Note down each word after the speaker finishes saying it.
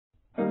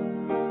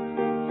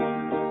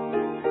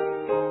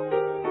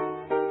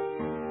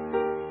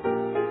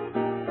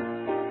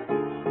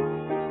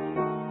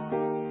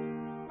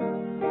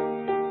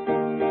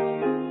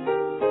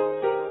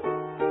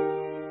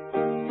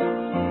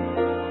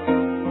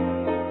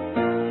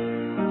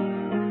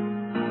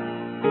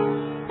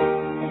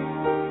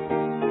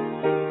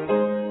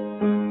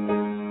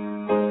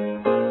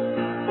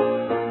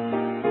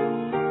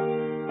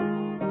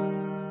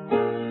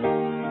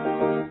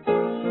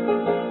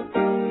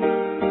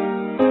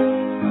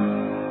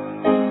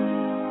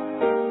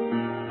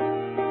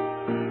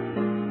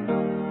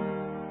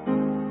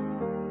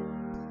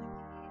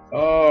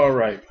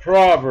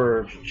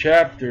Proverbs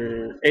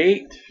chapter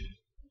 8,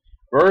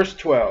 verse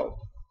 12,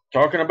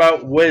 talking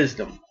about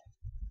wisdom.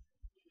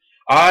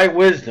 I,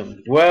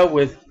 wisdom, dwell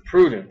with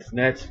prudence, and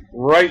that's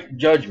right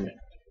judgment.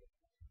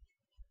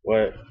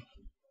 What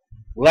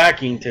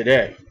lacking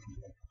today.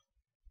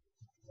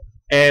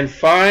 And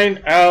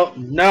find out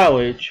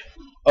knowledge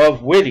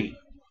of witty.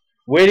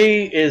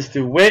 Witty is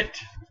to wit,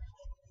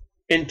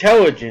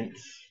 intelligence,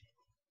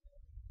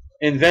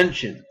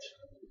 inventions.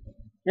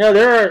 You know,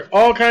 there are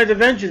all kinds of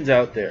inventions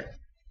out there.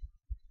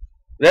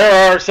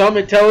 There are some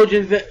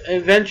intelligent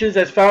inventions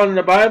that's found in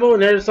the Bible,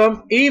 and there are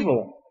some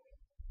evil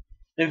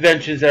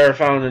inventions that are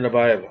found in the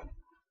Bible.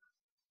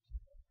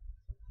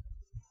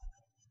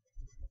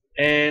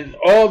 And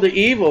all the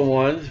evil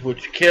ones,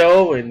 which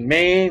kill and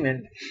maim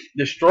and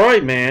destroy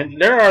man,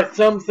 there are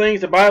some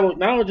things the Bible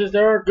acknowledges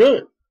that are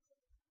good.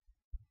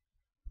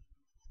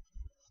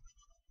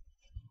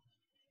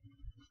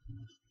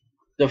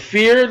 The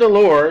fear of the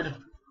Lord.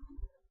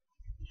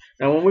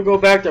 Now, when we go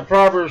back to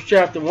Proverbs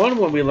chapter 1,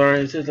 when we learn,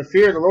 it says the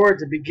fear of the Lord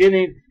is the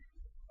beginning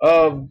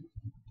of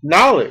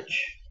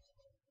knowledge.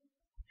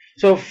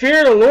 So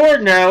fear of the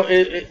Lord now,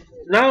 it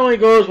not only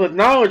goes with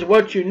knowledge,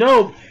 what you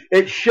know,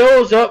 it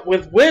shows up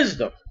with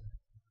wisdom.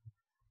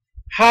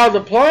 How to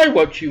apply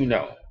what you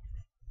know.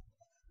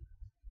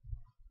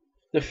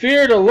 The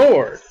fear of the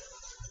Lord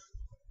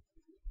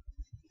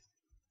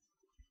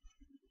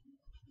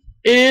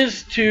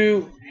is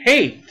to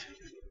hate.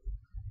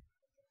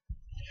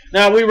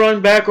 Now we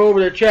run back over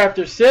to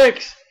chapter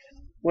 6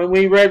 when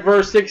we read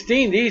verse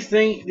 16.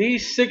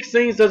 These 6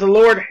 things does the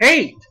Lord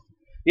hate.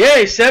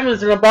 Yea, 7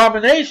 is an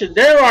abomination.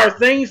 There are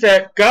things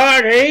that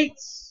God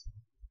hates,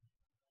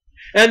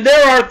 and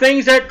there are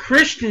things that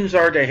Christians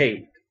are to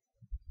hate.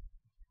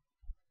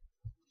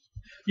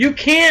 You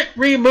can't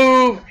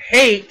remove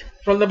hate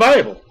from the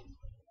Bible.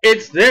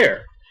 It's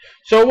there.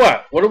 So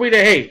what? What are we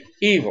to hate?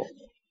 Evil.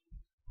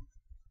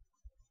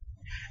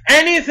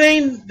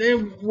 Anything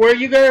where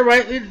you got to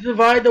rightly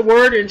divide the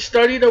word and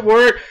study the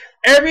word,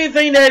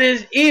 everything that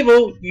is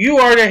evil, you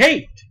are to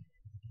hate.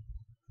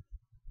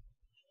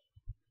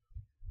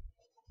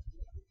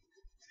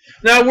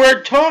 Now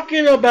we're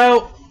talking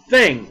about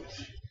things.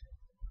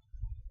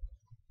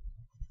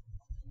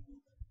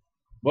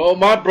 Well,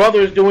 my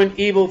brother's doing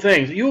evil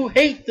things. You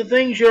hate the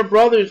things your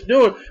brother's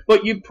doing,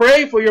 but you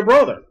pray for your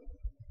brother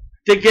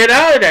to get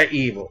out of that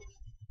evil.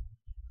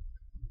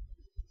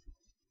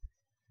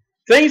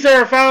 Things that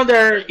are found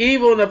that are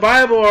evil in the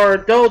Bible are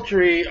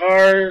adultery,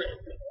 are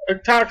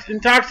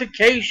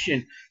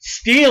intoxication,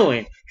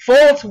 stealing,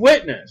 false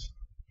witness.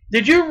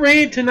 Did you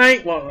read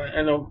tonight? Well,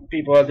 I know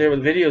people out there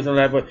with videos on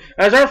that, but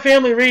as our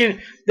family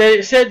reading, that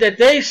it said that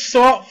they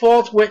sought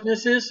false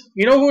witnesses.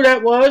 You know who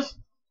that was?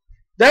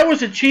 That was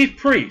the chief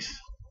priest.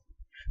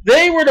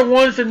 They were the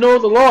ones that know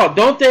the law.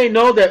 Don't they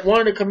know that one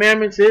of the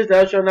commandments is,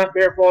 thou shalt not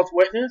bear false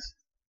witness?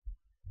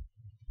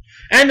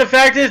 And the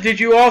fact is, did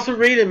you also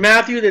read in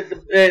Matthew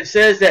that it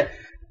says that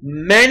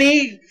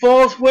many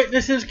false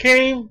witnesses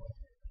came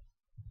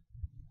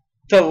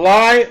to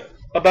lie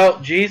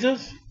about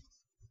Jesus?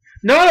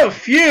 Not a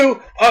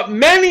few,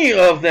 many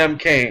of them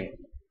came.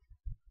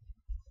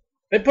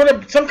 They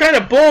put some kind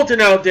of bulletin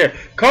out there.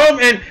 Come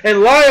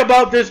and lie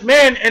about this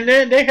man, and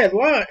then they had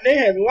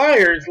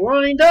liars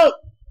lined up.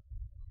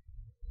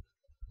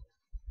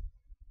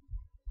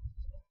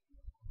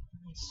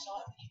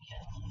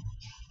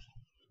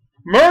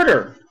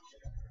 Murder.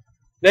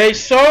 They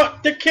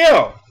sought to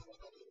kill.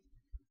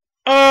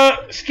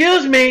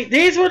 Excuse me,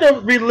 these were the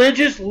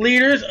religious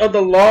leaders of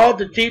the law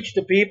to teach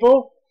the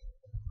people.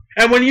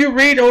 And when you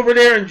read over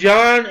there in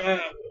John,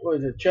 what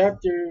is it,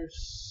 chapter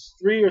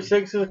 3 or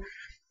 6,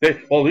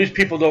 well, these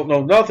people don't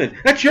know nothing.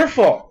 That's your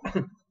fault.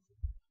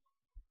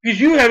 Because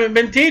you haven't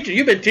been teaching.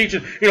 You've been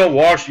teaching,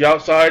 wash the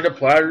outside of the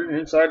platter and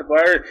inside the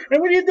platter. And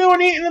what are you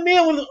doing eating the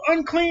meal with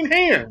unclean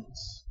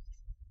hands?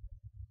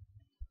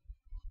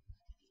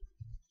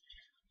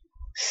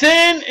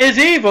 Sin is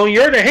evil.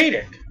 You're to hate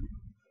it.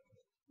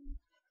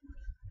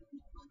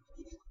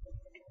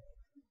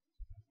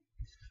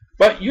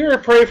 But you're to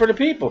pray for the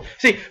people.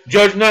 See,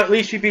 judge not,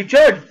 lest you be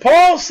judged.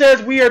 Paul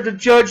says we are to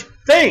judge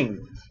things.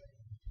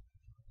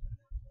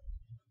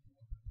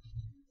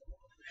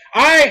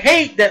 I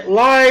hate that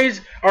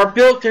lies are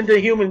built into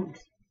humans.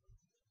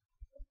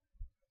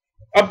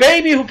 A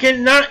baby who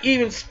cannot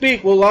even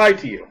speak will lie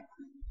to you.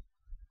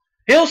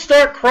 He'll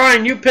start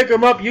crying. You pick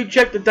him up. You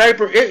check the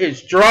diaper. It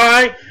is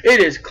dry.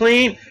 It is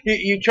clean.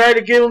 You try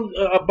to give him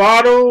a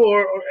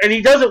bottle, and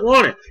he doesn't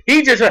want it.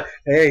 He just,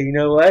 hey, you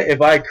know what?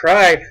 If I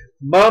cry,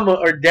 Mama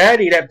or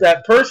Daddy,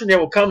 that person there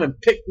will come and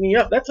pick me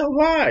up. That's a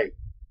lie.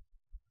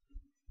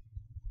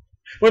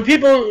 When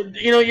people,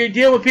 you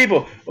deal with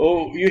people,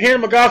 oh, you hand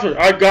them a gospel.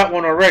 I've got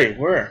one already.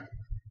 Where?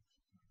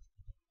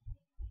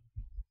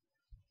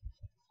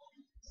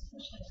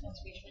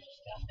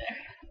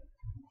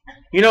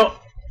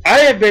 I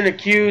have been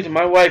accused, and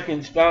my wife can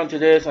respond to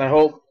this, I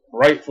hope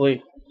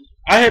rightfully.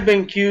 I have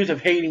been accused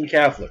of hating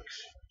Catholics.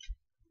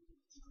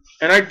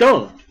 And I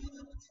don't.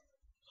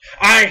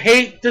 I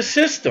hate the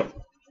system.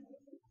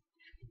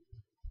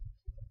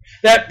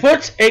 that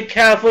puts a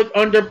Catholic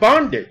under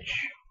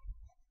bondage.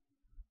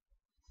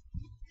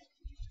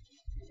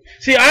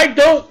 See, I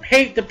don't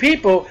hate the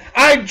people.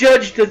 I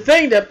judge the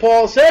thing that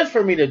Paul says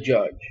for me to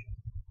judge.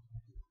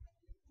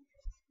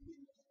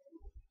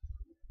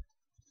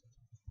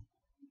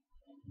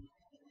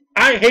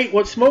 I hate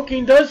what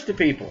smoking does to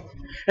people.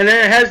 And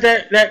then it has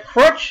that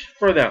crutch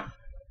for them.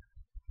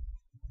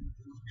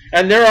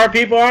 And there are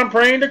people I'm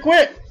praying to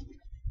quit.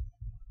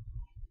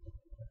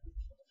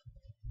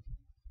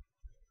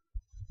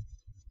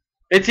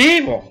 It's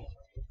evil.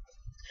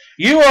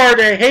 You are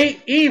to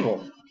hate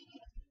evil.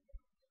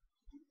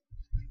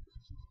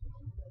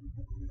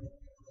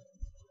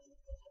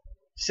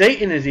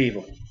 Satan is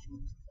evil.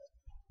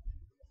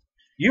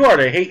 You are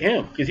to hate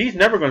him because he's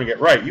never going to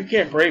get right. You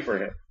can't pray for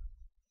him.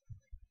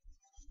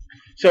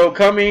 So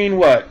coming,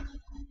 what,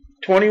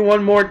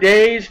 21 more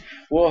days,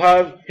 we'll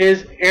have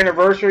his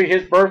anniversary,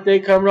 his birthday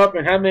coming up,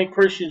 and how many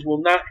Christians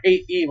will not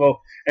hate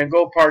evil and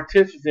go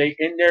participate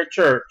in their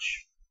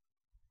church?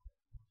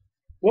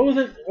 What was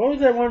it? What was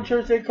that one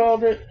church they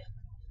called it?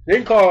 They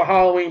didn't call it a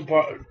Halloween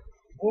party.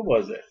 What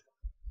was it?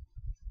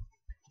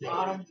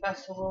 Autumn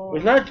festival.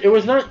 It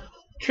was not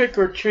trick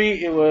or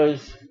treat. It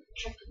was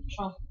Trick or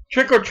trunk.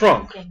 Trick or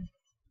trunk. Trick and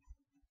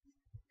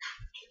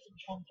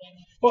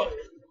Well,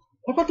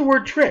 what about the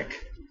word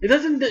trick? It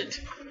doesn't.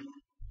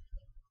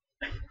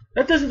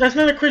 That doesn't. That's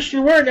not a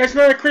Christian word. That's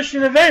not a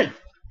Christian event.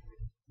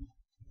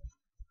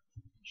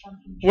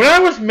 When I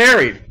was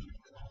married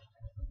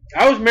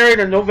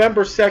on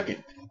November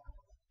 2nd.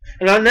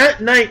 And on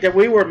that night that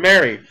we were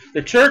married,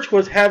 the church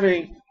was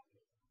having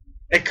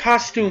a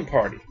costume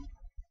party.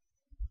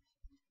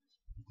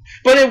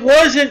 But it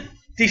wasn't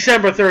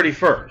December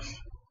 31st.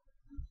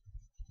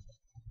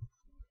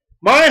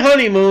 My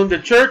honeymoon, the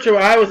church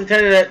I was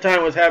attending at that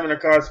time was having a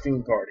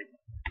costume party.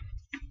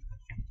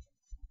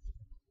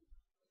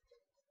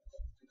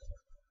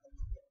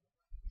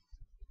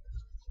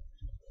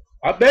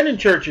 I've been in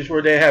churches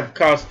where they have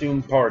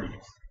costume parties.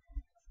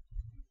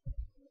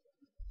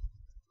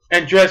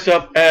 And dress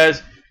up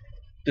as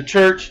the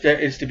church that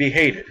is to be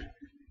hated.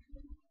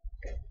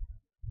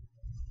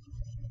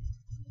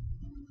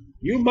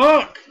 You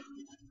mock.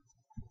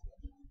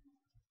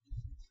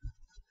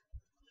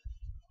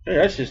 Hey,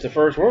 that's just the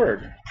first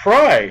word.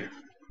 Pride.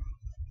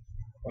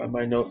 Find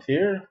my notes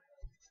here.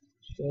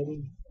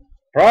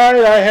 Pride,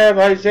 I have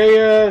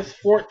Isaiah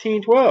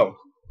 14:12.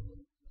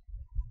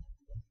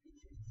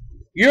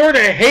 You're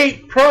to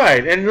hate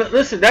pride. And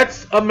listen,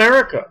 that's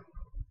America.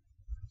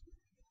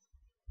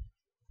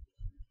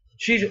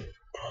 She's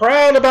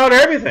proud about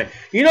everything.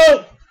 You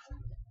know,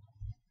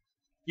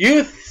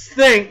 you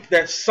think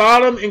that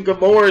Sodom and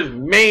Gomorrah's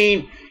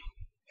main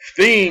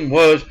theme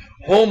was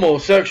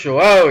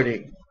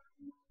homosexuality.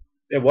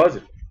 It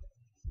wasn't.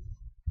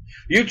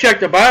 You check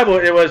the Bible,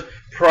 it was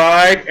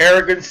pride,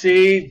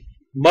 arrogancy,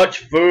 much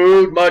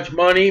food, much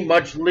money,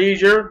 much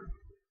leisure.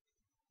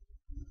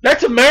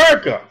 That's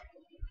America.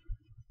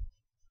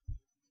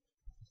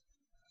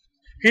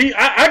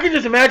 I can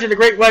just imagine the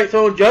Great White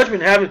Throne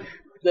Judgment having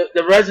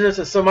the residents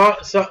of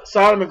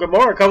Sodom and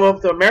Gomorrah come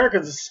up to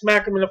Americans and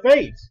smack them in the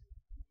face.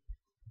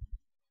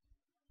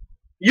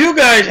 You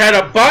guys had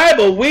a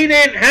Bible. We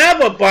didn't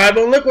have a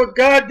Bible. Look what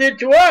God did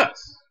to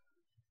us.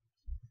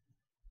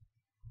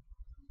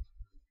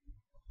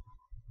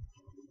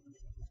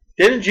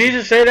 Didn't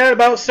Jesus say that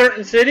about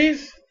certain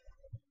cities?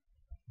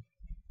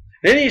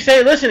 Didn't he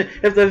say, listen,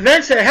 if the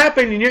events that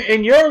happen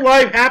in your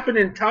life happen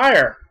in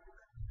Tyre,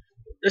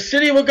 the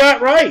city will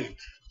got right.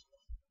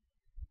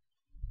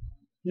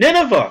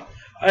 Nineveh.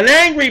 An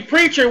angry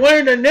preacher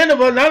went into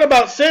Nineveh, not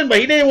about sin, but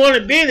he didn't want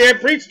to be there,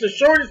 preached the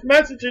shortest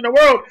message in the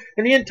world,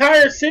 and the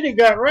entire city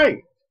got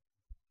right.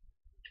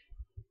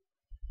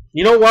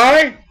 You know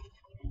why?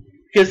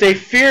 Because they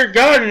feared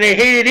God and they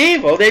hated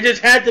evil. They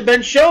just had to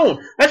been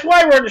shown. That's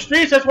why we're in the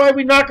streets. That's why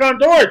we knock on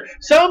doors.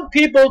 Some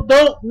people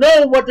don't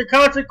know what the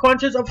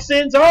consequences of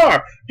sins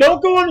are.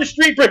 Don't go on the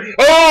street for,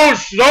 oh,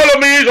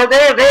 sodomies are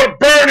going to go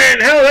burn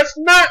in hell. That's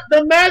not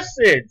the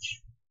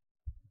message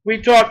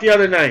we talked the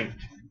other night.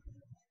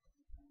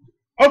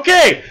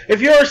 Okay,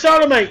 if you're a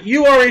sodomite,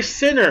 you are a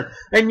sinner,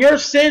 and your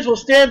sins will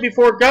stand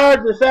before God.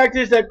 The fact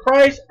is that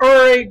Christ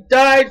already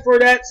died for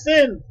that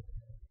sin.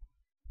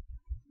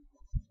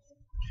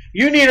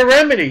 You need a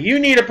remedy. You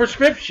need a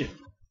prescription.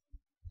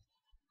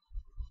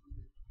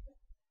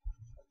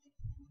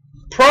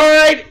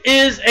 Pride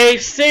is a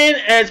sin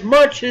as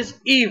much as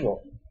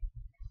evil.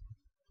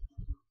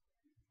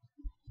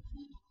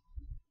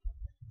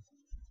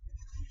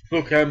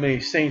 Look how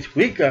many saints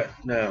we got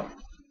now.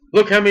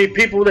 Look how many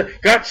people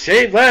that got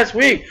saved last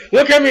week.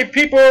 Look how many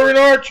people are in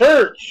our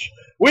church.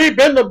 We've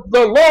been the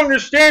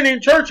longest standing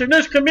church in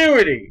this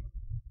community.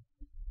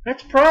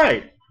 That's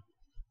pride.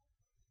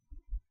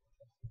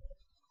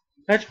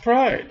 That's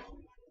pride.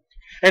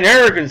 And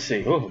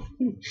arrogancy. Oh,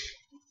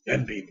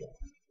 them people.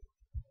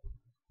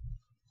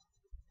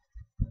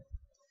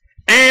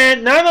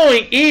 And not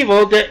only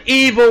evil, the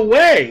evil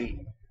way.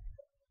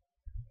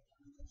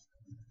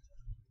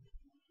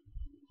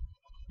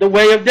 The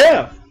way of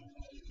death.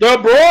 The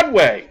broad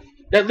way.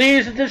 that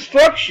leads to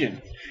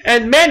destruction,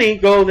 and many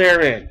go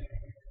therein.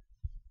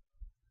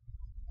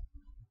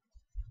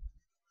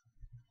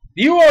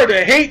 You are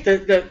to hate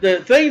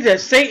the things that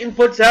Satan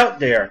puts out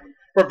there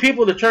for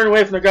people to turn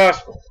away from the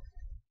gospel.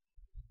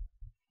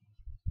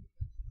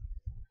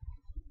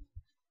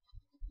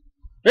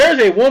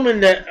 There's a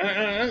woman that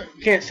I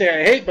can't say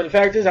I hate, but the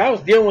fact is I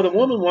was dealing with a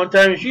woman one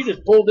time and she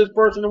just pulled this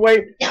person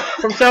away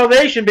from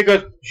salvation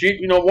because she,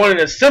 wanted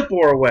a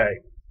simpler way.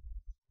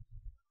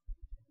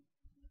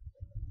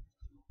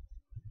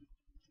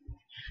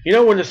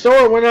 When the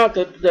sower went out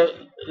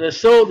to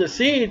sow the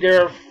seed,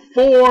 there are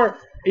 4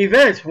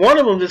 events. One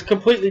of them is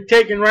completely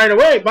taken right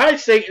away by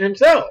Satan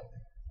himself.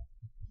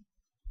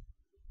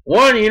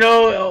 One,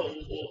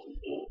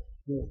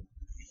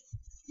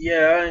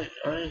 yeah,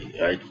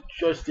 I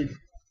trusted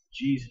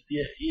Jesus.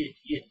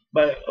 Yeah,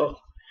 but I'm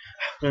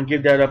going to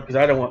give that up because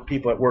I don't want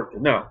people at work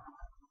to know.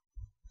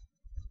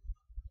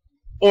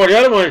 Or the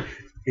other one,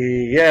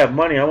 yeah,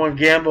 money. I want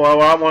to gamble. I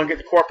want to get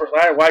the corporate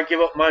ladder. Why give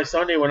up my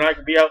Sunday when I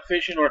could be out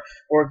fishing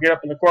or get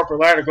up in the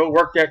corporate ladder, go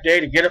work that day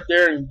to get up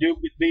there and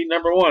be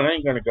number one? I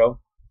ain't going to go.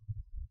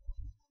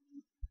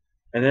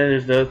 And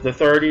then there's the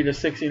 30 to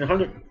 60 and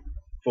 100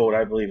 fold,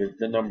 I believe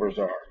the numbers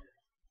are.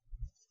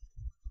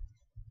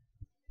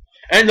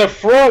 And the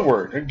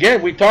froward,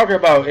 again, we talk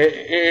about it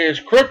is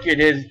crooked,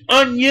 is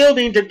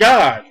unyielding to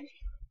God.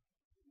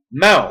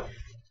 Mouth.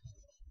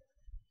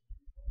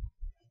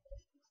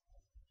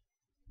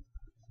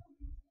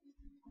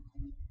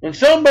 When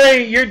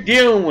somebody you're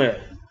dealing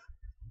with,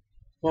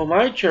 well,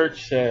 my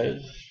church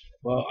says,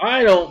 well,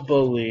 I don't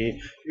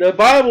believe. The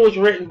Bible was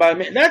written by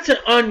men. That's an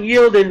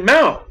unyielding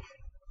mouth.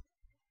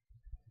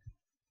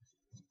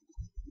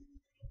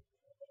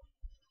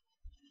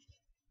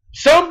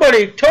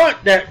 Somebody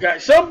taught that guy.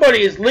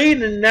 Somebody is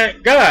leading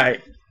that guy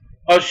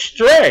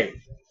astray.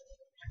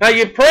 Now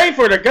you pray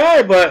for the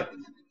guy, but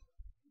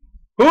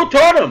who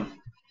taught him?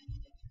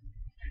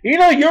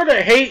 You're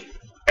to hate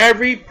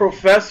every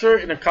professor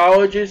in the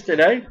colleges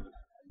today.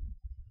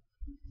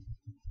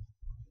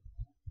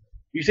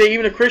 You say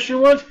even the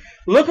Christian ones?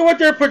 Look at what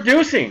they're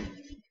producing.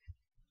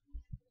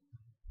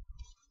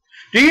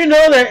 Do you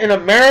know that in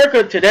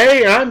America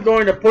today, and I'm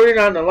going to put it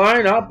on the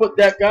line, I'll put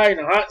that guy in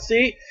the hot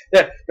seat,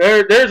 that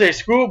there's a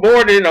school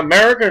board in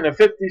America in the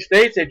 50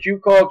 states that you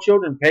call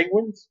children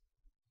penguins?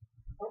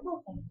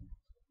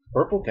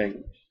 Purple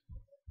penguins.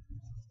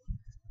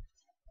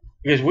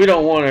 Because we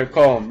don't want to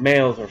call them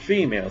males or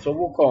females, so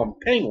we'll call them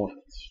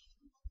penguins.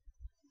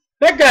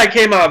 That guy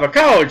came out of a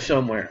college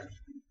somewhere.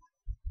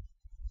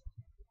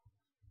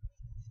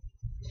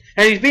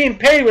 And he's being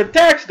paid with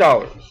tax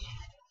dollars.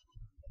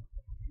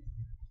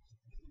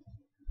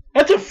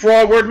 That's a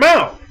froward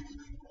mouth.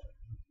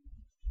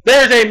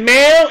 There's a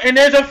male and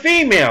there's a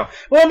female.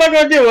 What am I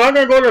going to do? I'm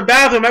going to go to the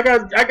bathroom. I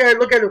got to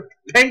look at a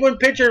penguin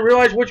picture and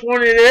realize which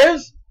one it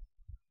is.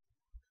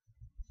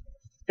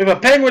 If a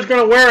penguin's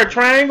going to wear a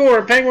triangle or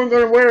a penguin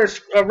going to wear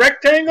a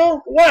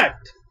rectangle, what?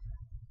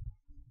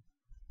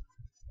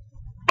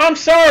 I'm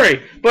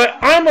sorry, but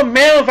I'm a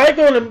male. If I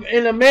go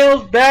in a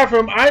male's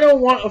bathroom, I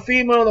don't want a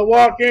female to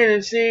walk in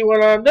and see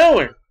what I'm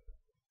doing.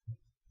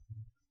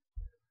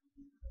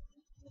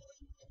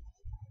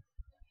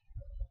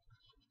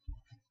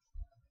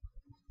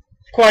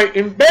 Quite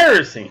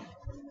embarrassing.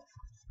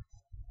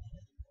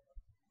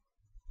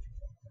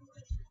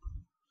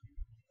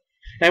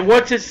 And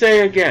what's it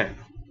say again?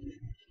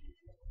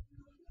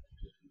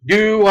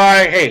 Do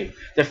I hate?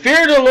 The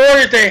fear of the Lord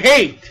is to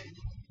hate.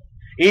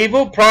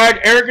 Evil, pride,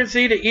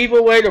 arrogancy, the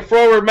evil way, the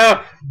froward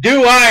mouth.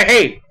 Do I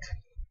hate?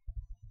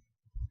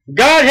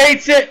 God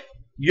hates it.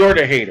 You're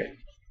to hate it.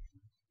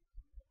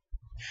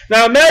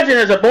 Now imagine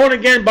as a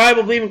born-again,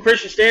 Bible-believing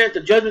Christian standing at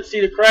the judgment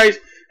seat of Christ,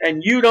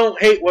 and you don't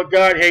hate what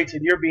God hates,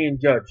 and you're being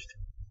judged.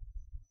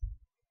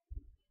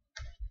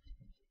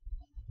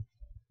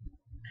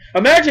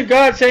 Imagine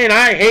God saying,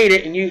 I hate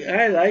it, and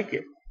I like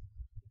it.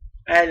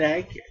 I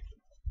like it.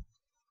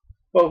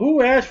 Well,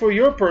 who asked for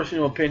your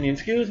personal opinion?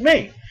 Excuse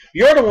me.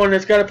 You're the one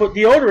that's got to put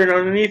deodorant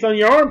underneath on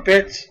your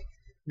armpits.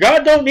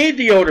 God don't need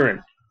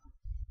deodorant.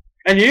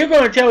 And you're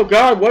going to tell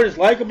God what is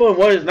likable and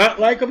what is not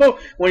likable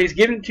when He's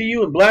giving it to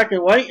you in black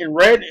and white and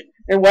red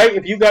and white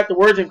if you got the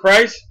words in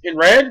Christ in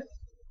red?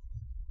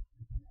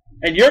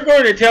 And you're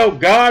going to tell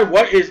God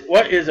what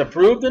is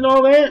approved and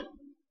all that?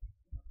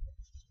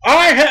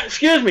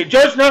 Excuse me,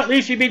 judge not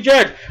lest you be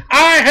judged.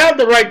 I have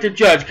the right to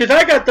judge because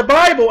I got the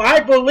Bible.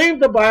 I believe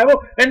the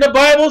Bible and the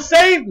Bible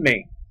saved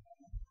me.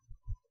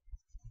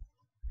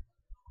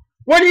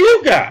 What do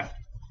you got?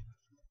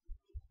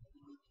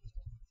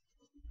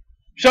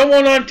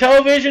 Someone on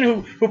television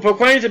who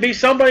proclaims to be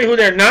somebody who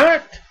they're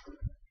not?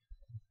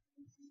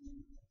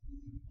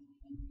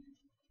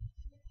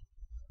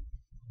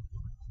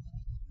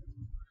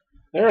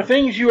 There are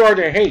things you are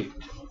to hate.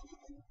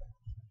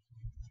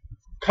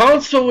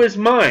 Counsel is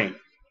mine.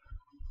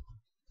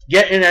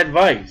 Getting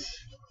advice.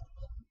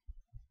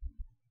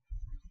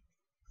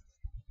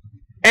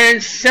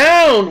 And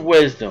sound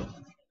wisdom.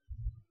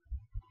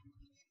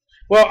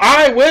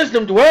 Well,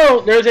 wisdom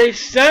dwell. There's a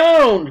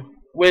sound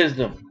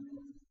wisdom.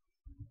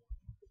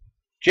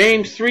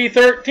 James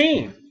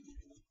 3:13.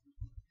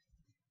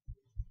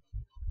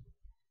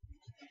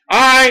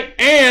 I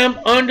am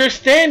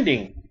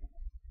understanding.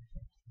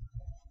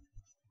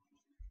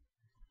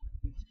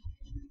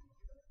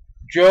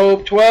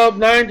 Job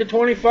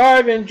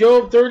 12:9-25 and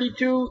Job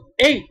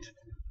 32:8.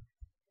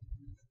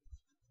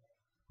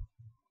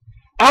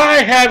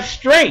 I have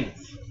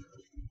strength.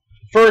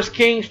 1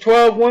 Kings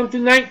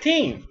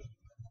 12:1-19.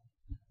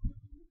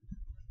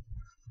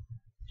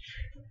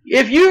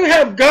 If you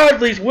have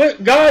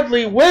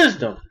godly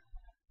wisdom,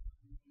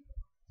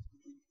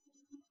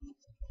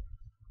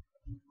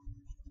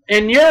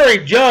 and you're a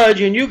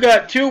judge and you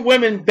got two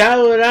women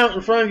battling it out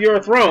in front of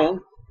your throne,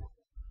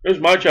 there's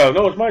my child,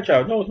 no, it's my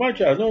child, no, it's my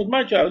child, no, it's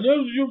my child,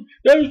 no,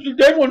 the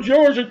dead one's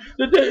yours and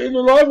the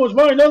live one's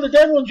mine, no, the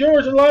dead one's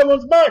yours and the live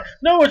one's mine,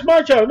 no, it's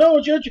my child, no,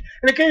 it's your child.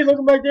 And the kid's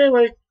looking back there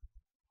like,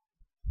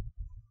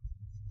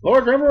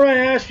 Lord, remember I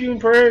asked you in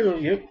prayer?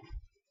 Goes, yep.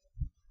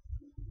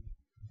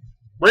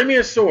 Bring me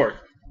a sword.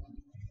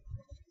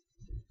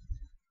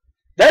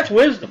 That's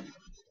wisdom.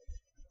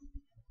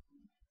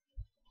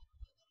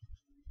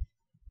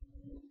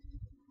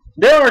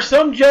 There are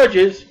some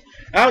judges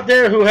out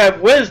there who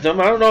have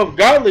wisdom. I don't know if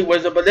godly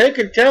wisdom, but they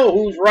can tell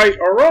who's right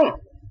or wrong.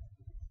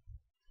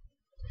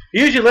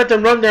 You usually let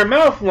them run their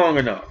mouth long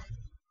enough.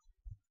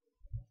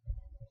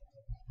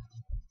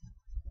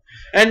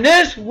 And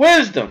this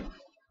wisdom,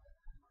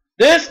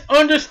 this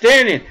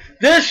understanding,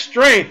 this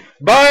strength,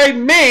 by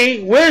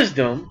me,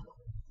 wisdom,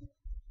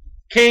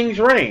 kings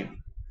reign.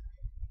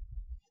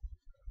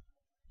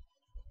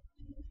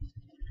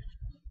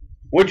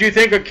 Would you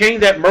think a king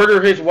that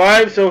murdered his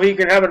wife so he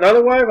can have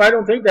another wife? I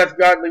don't think that's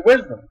godly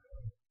wisdom.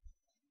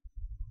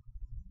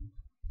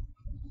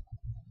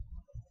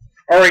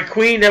 Or a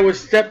queen that would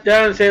step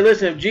down and say,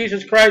 listen, if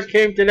Jesus Christ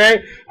came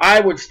today, I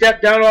would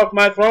step down off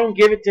my throne,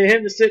 give it to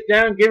him to sit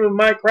down, give him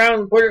my crown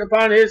and put it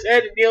upon his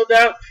head and kneel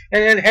down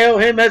and then hail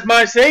him as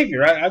my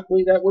Savior. I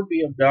believe that would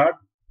be of God.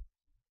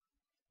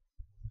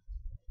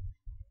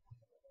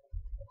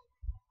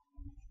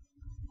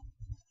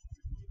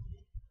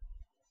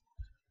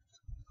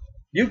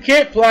 You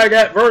can't apply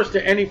that verse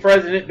to any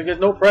president because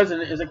no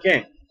president is a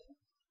king.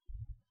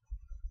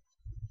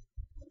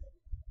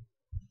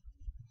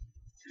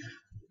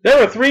 There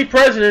were 3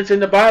 presidents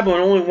in the Bible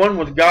and only one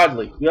was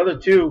godly. The other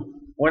 2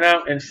 went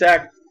out and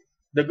sacked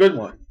the good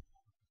one.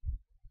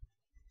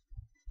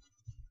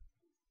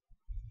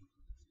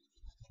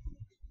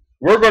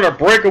 We're going to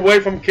break away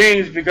from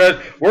kings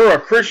because we're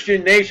a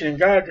Christian nation. And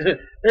God,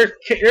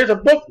 there's a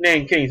book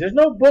named Kings. There's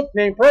no book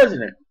named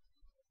President.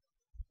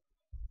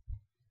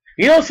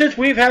 You know, since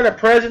we've had a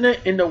president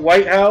in the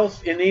White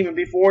House, and even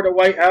before the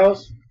White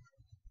House,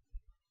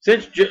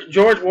 since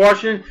George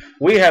Washington,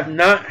 we have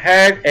not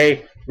had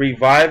a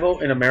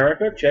revival in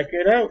America. Check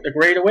it out. The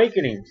Great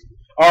Awakenings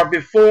are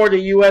before the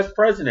U.S.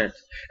 presidents.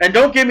 And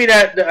don't give me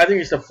that, I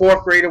think it's the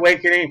 4th Great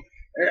Awakening.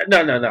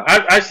 No.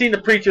 I've seen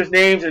the preachers'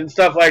 names and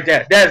stuff like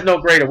that. That is no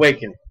Great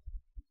Awakening.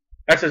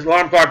 That's his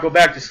alarm clock, go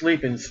back to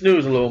sleep and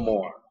snooze a little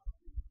more.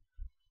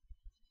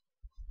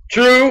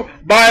 True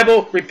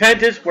Bible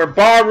repentance, where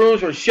bar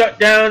rooms were shut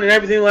down and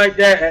everything like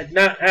that, had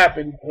not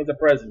happened with the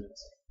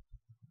presidents.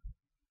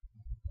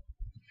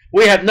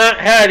 We have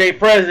not had a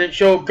president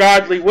show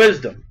godly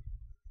wisdom.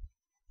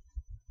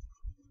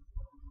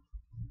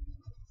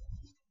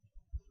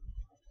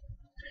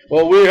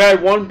 Well, we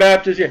had one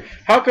Baptist here.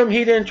 How come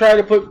he didn't try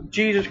to put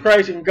Jesus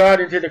Christ and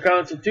God into the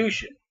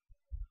Constitution?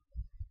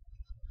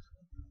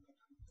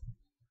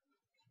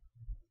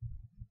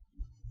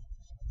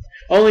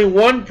 Only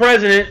one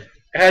president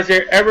has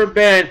there ever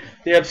been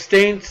the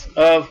abstinence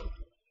of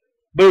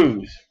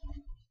booze.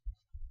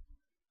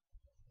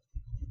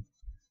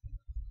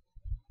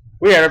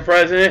 We had a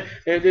president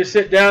that just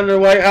sit down in the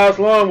White House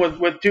lawn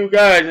with 2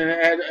 guys and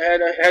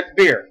had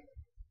beer.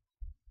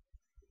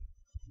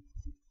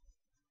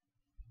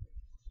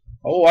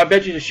 Oh, I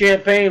bet you the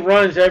champagne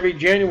runs every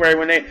January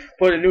when they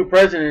put a new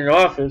president in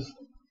office.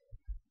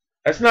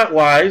 That's not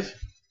wise.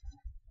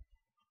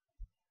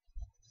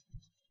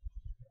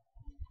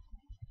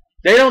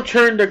 They don't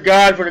turn to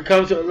God when it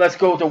comes to let's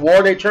go to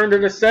war. They turn to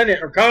the Senate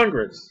or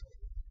Congress.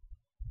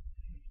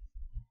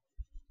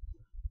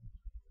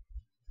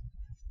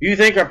 You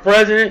think a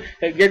president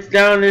that gets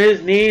down on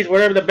his knees,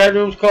 whatever the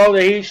bedroom's called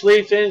that he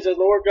sleeps in, and says,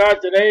 Lord God,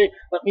 today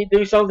let me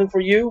do something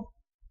for you?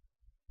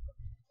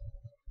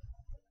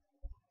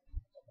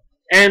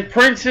 And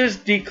princes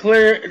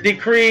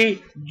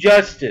decree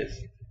justice.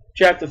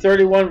 Chapter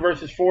 31,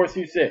 verses 4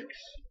 through 6.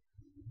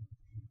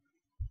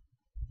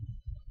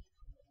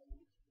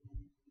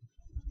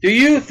 Do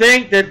you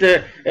think that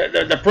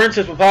the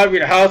princes will probably be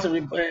in the House and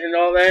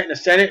all that, and the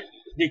Senate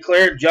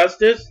declare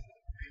justice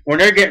when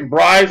they're getting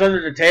bribes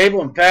under the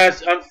table and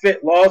pass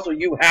unfit laws so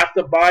you have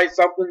to buy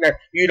something that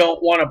you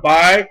don't want to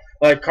buy,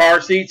 like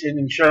car seats and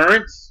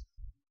insurance?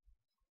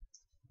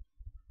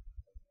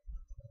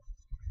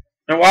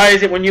 And why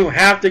is it when you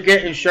have to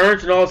get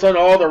insurance and all of a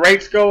sudden all the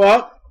rates go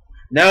up?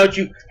 Now that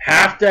you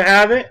have to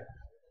have it?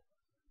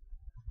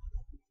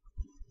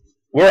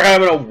 We're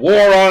having a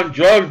war on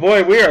drugs.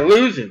 Boy, we are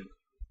losing.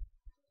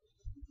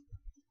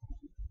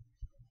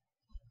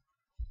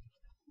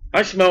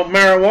 I smell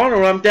marijuana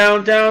when I'm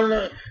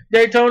downtown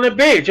Daytona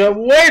Beach.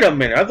 Wait a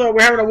minute. I thought we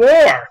were having a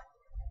war.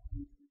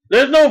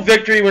 There's no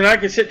victory when I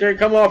can sit there and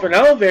come off an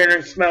elevator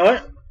and smell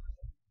it.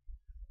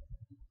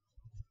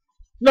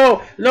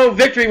 No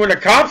victory when the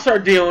cops are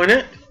dealing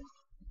it.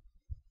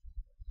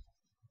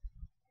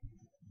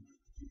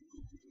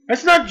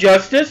 That's not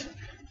justice.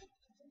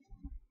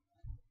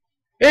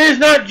 It is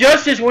not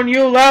justice when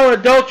you allow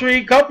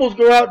adultery couples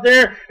go out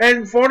there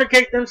and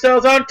fornicate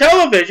themselves on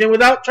television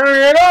without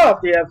turning it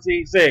off, the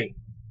FCC.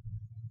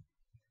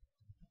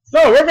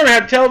 No, we're going to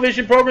have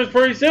television programs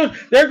pretty soon.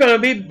 They're going to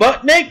be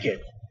butt naked.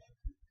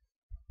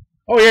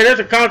 Oh yeah, there's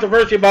a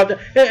controversy about that.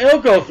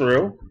 It'll go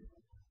through.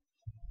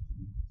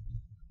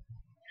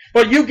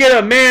 But you get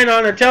a man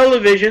on a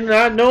television, and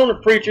I've known the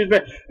preachers,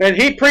 and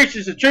he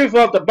preaches the truth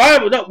off the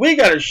Bible. No, we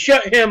got to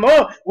shut him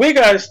off. We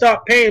got to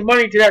stop paying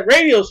money to that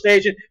radio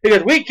station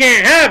because we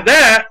can't have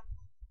that.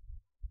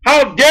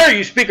 How dare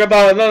you speak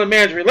about another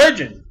man's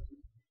religion?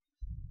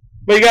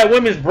 But you got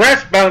women's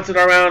breasts bouncing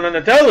around on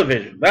the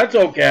television. That's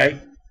okay.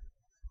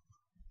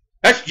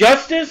 That's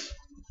justice?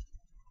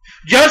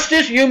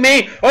 Justice, you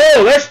mean,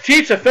 oh, let's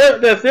teach the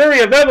theory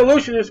of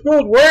evolution in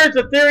schools. Where's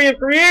the theory of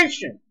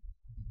creation?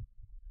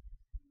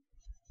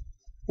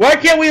 Why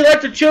can't we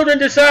let the children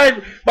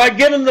decide by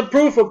giving the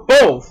proof of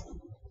both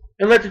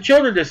and let the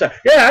children decide?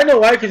 Yeah, I know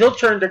why, because they'll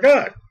turn to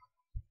God.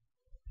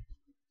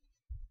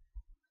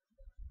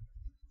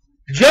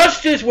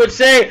 Justice would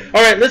say,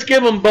 all right, let's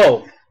give them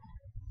both.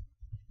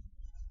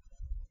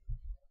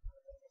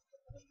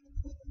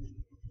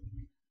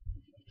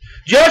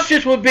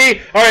 Justice would be,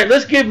 all right,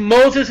 let's give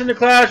Moses in the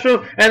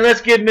classroom and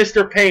let's give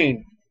Mr.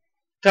 Payne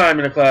time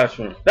in the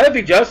classroom. That'd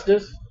be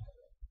justice.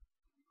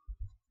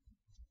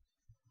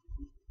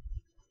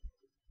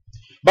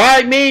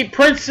 By me,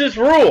 princes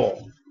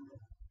rule,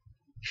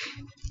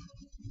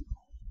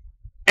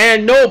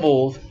 and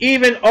nobles,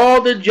 even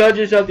all the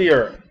judges of the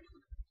earth.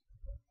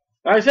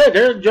 I said,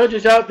 there are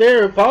judges out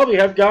there who probably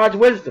have God's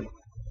wisdom.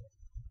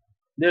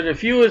 They're the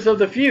fewest of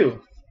the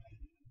few.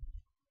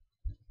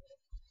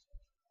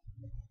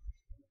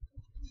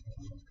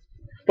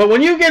 But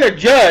when you get a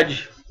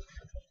judge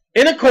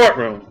in a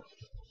courtroom,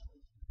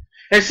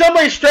 and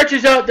somebody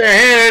stretches out their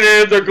hand,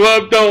 and if the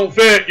glove don't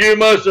fit, you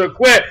must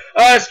acquit.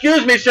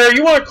 Excuse me, sir,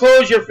 you want to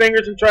close your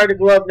fingers and try the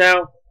glove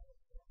now?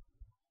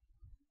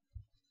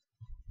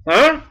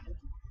 Huh?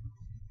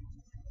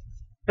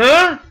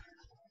 Huh?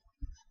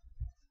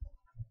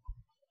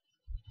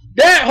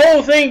 That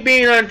whole thing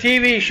being on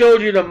TV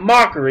showed you the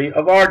mockery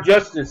of our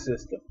justice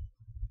system.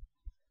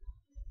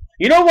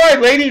 You know why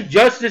Lady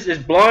Justice is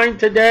blind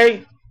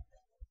today?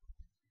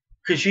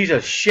 Because she's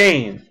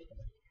ashamed.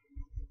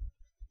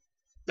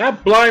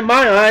 That blind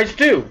my eyes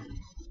too.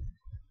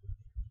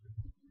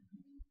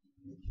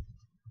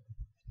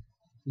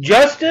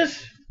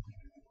 Justice?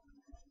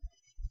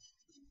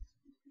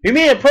 You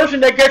mean a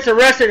person that gets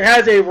arrested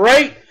has a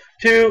right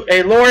to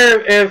a lawyer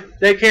if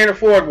they can't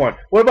afford one?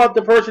 What about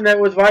the person that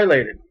was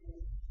violated?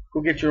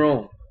 Go get your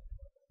own.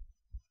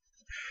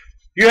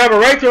 You have a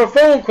right to a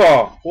phone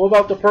call. What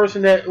about the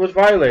person that was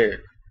violated?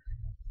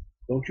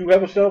 Don't you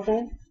have a cell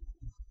phone?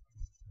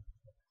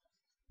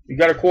 You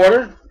got a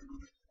quarter?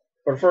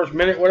 For the first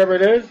minute, whatever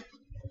it is.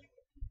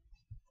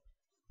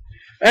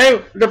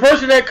 Hey, the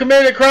person that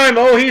committed a crime,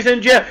 oh, he's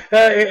in jail.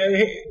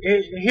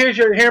 Here's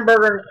your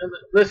hamburger.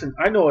 Listen,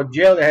 I know a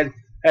jail that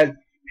had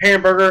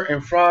hamburger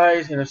and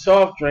fries and a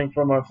soft drink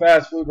from a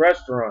fast food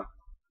restaurant.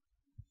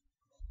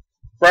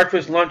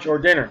 Breakfast, lunch, or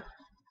dinner.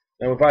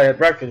 They would probably have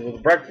breakfast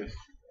with breakfast.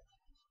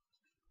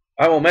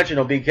 I won't mention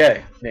no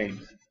BK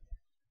names.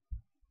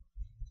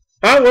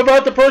 Huh? What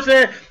about the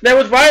person that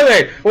was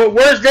violated? Well,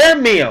 where's their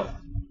meal?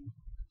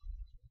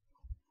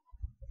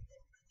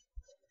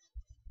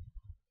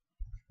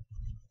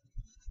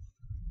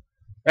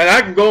 And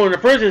I can go in the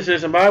prison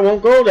system, but I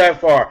won't go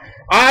that far.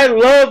 I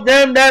love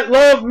them that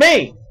love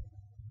me.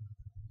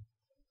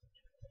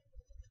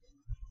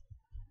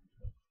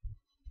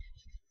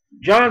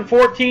 John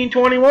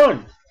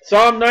 14:21,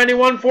 Psalm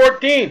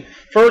 91:14,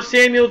 1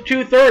 Samuel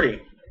 2:30.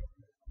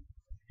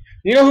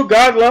 You know who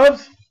God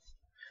loves?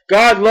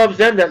 God loves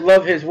them that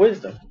love His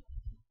wisdom.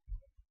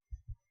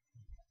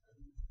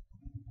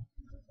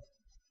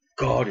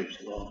 God is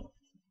love.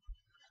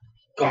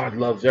 God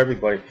loves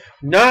everybody.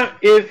 Not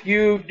if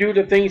you do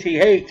the things He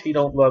hates, He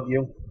don't love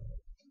you.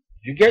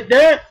 Did you get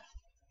that?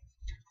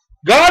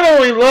 God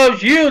only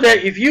loves you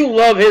that if you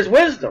love His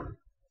wisdom.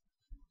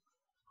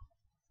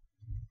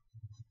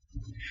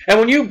 And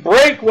when you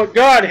break what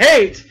God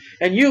hates,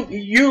 and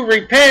you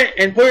repent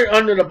and put it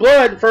under the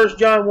blood, 1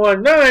 John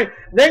 1:9,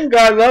 then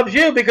God loves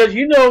you because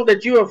you know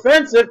that you're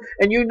offensive,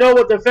 and you know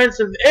what the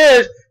offensive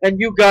is, and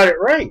you got it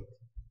right.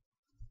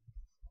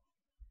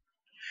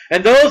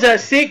 And those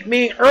that seek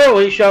me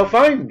early shall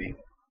find me.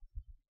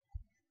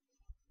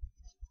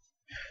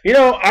 You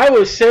know, I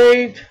was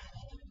saved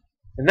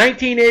in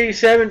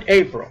 1987,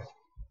 April.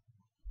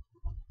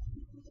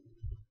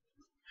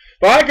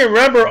 But I can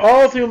remember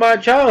all through my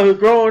childhood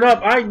growing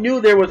up, I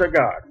knew there was a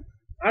God.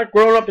 I'd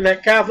grown up in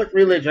that Catholic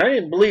religion. I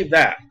didn't believe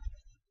that.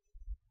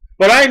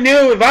 But I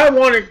knew if I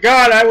wanted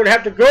God, I would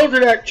have to go to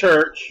that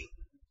church,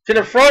 to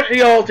the front of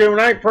the altar when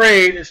I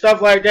prayed and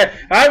stuff like that.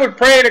 I would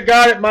pray to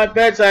God at my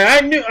bedside. I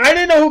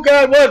didn't know who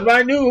God was, but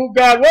I knew who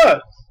God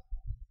was.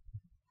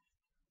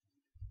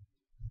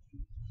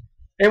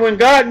 And when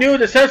God knew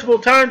the sensible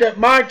time that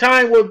my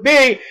time would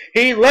be,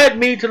 He led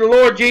me to the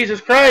Lord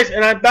Jesus Christ,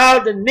 and I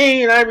bowed the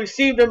knee and I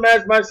received Him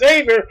as my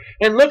Savior.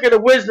 And look at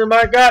the wisdom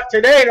I got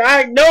today.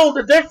 I know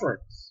the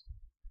difference.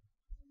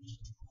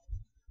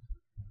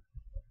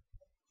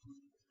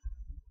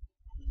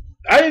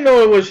 I didn't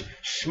know it was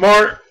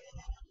smart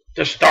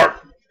to start,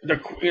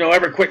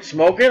 ever quit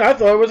smoking. I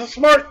thought it was a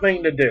smart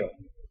thing to do.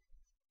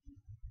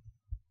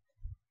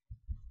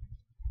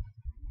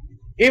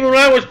 Even when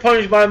I was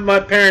punished by my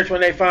parents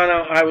when they found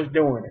out I was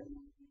doing it.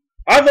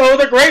 I thought it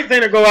was a great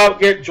thing to go out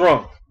and get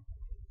drunk.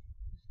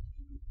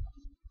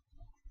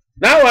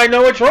 Now I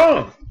know it's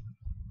wrong.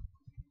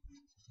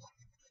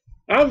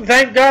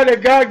 Thank God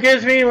that God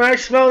gives me, when I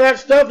smell that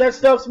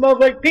stuff smells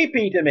like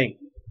pee-pee to me.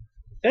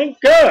 Thank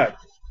God.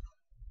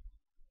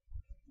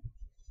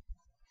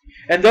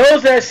 And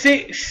those that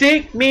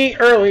seek me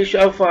early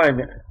shall find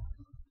me.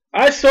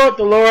 I sought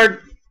the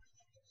Lord,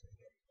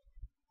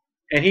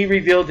 and He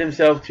revealed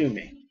Himself to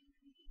me.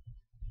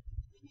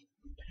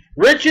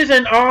 Riches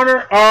and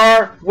honor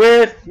are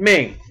with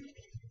me.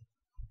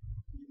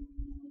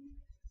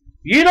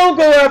 You don't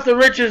go after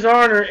riches and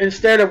honor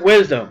instead of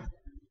wisdom.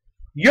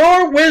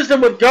 Your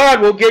wisdom with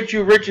God will get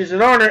you riches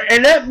and honor,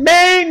 and that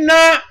may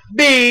not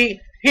be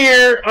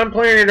here on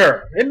planet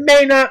Earth. It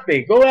may not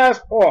be. Go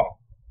ask Paul.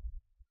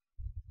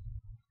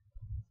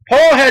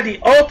 Paul had the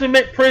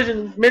ultimate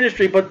prison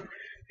ministry, but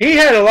he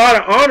had a lot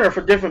of honor for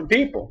different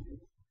people.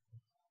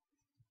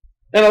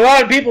 And a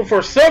lot of people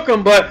forsook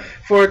him, but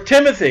for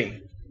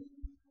Timothy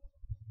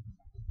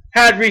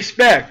had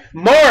respect.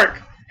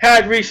 Mark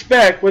had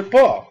respect with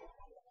Paul.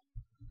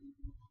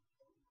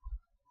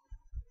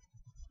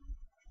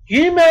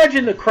 Can you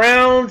imagine the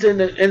crowns and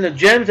the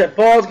gems that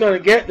Paul's going to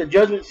get at the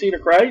judgment seat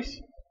of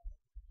Christ?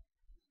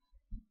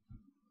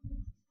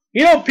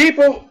 You know,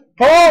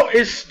 Paul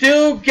is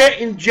still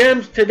getting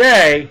gems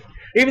today,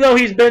 even though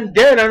he's been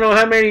dead I don't know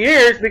how many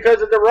years,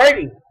 because of the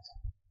writings.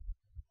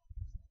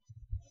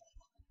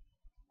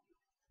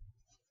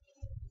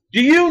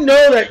 Do you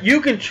know that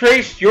you can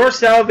trace your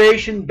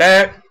salvation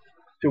back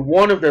to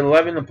one of the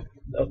 11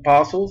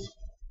 apostles?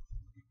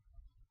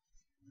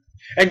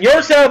 And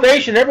your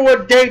salvation, ever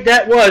what date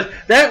that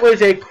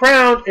was a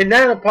crown in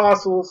that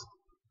apostle's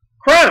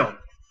crown.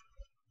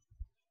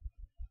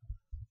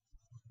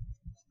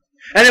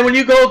 And then when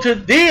you go to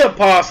the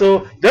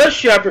apostle, the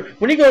shepherd,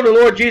 when you go to the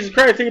Lord Jesus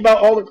Christ, think about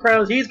all the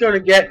crowns He's going to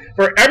get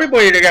for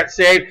everybody that got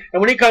saved. And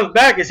when He comes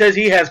back, it says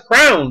He has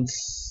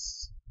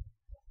crowns.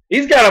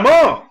 He's got them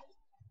all.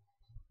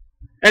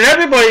 And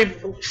everybody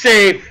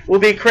saved will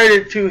be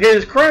credited to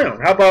His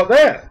crown. How about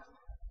that?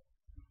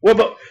 Well,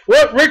 but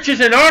what riches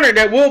and honor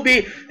that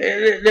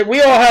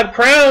we all have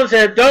crowns that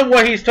have done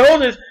what He's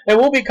told us, and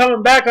we'll be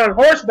coming back on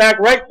horseback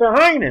right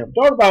behind Him.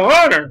 Talk about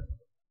honor.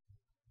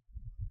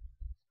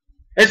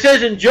 It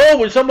says in Job,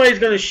 when somebody's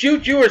going to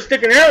shoot you or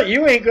stick an arrow,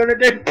 you ain't going to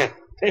do.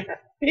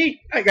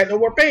 I got no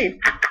more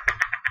pain.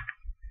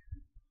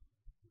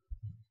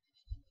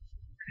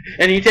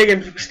 And you take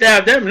and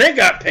stab them, and they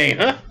got pain,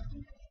 huh?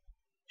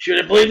 Should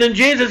have believed in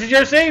Jesus as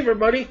your Savior,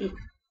 buddy.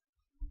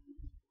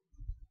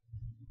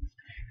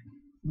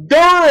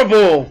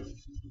 Durable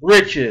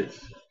riches.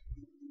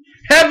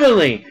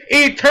 Heavenly,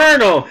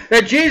 eternal.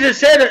 That Jesus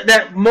said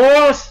that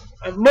moth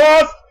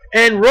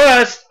and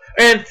rust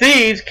and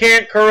thieves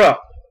can't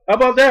corrupt. How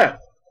about that?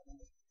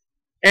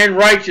 And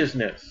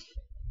righteousness.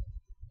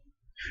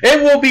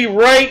 It will be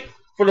right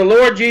for the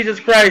Lord Jesus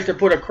Christ to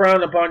put a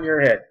crown upon your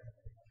head.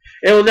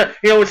 It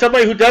will, with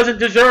somebody who doesn't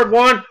deserve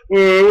one,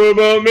 well, what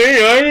about me?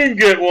 I didn't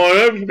get one.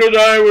 That's because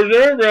I was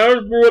there. I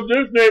grew up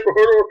this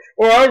neighborhood,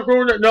 or I was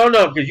growing up.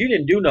 No, because you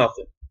didn't do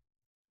nothing.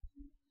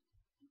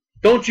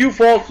 Don't you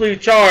falsely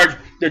charge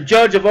the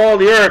judge of all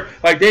the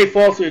earth like they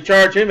falsely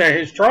charge him at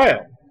his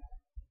trial.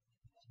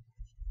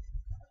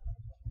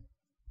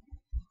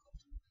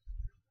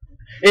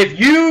 If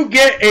you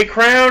get a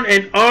crown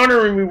and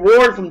honor and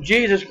reward from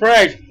Jesus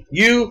Christ,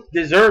 you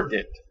deserved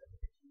it.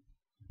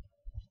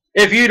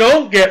 If you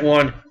don't get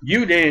one,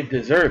 you didn't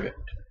deserve it.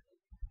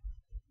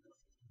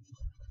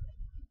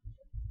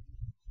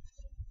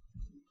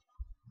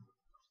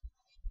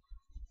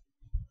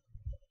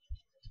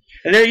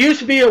 And there used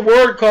to be a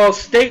word called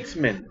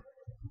statesman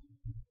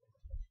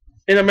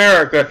in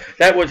America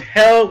that was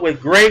held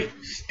with great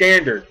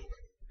standard.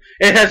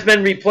 It has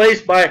been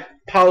replaced by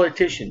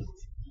politicians.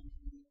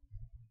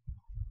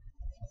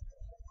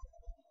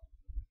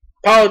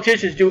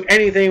 Politicians do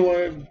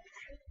anything.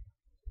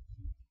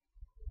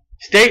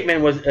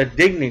 Statesman was a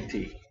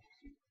dignity.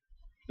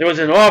 There was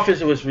an office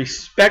that was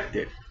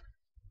respected.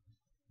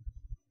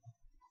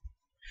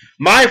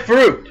 My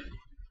fruit.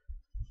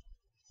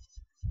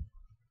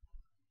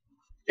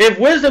 If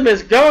wisdom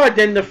is God,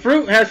 then the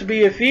fruit has to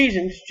be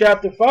Ephesians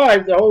chapter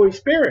 5, the Holy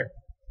Spirit.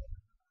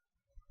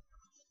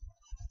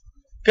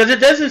 Because it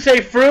doesn't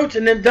say fruits,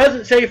 and it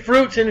doesn't say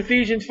fruits in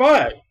Ephesians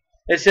 5.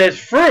 It says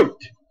fruit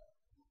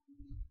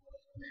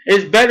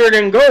is better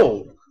than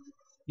gold,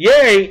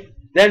 yea,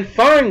 than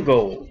fine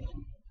gold.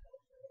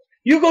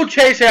 You go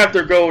chase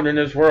after gold in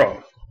this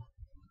world.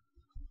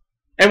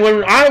 And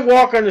when I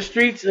walk on the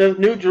streets of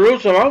New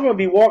Jerusalem, I'm going to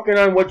be walking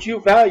on what you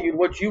valued,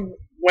 what you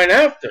went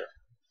after.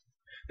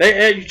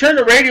 You turn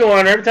the radio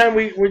on every time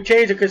we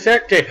change a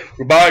cassette tape.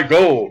 We buy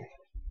gold.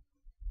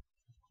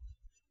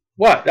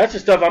 What? That's the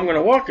stuff I'm going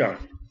to walk on.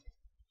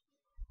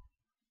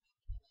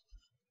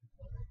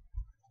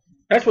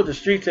 That's what the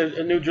streets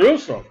of New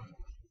Jerusalem.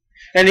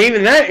 And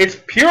even that, it's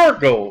pure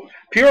gold.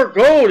 Pure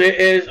gold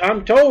is,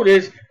 I'm told,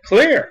 is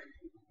clear.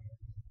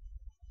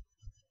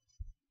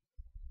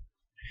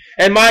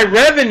 And my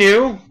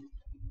revenue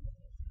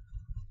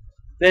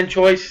than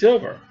choice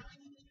silver.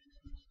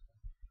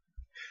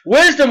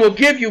 Wisdom will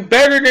give you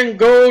better than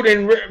gold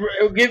and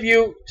will give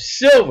you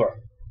silver.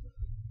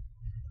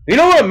 You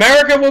know what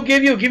America will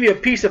give you? It'll give you a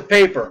piece of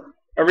paper.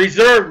 A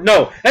reserve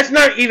note. That's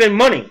not even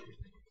money.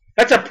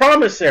 That's a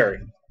promissory.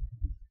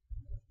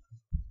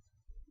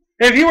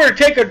 And if you were to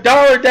take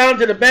 $1 down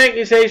to the bank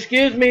and say,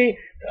 excuse me,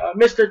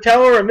 Mr.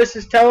 Teller or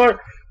Mrs. Teller,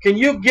 can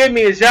you give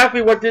me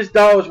exactly what this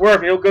dollar is worth?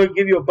 And he'll go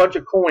give you a bunch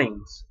of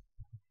coins.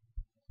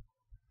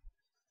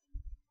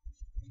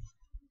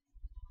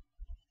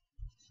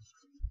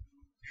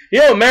 You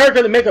know,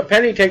 America, to make a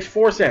penny takes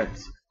 4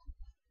 cents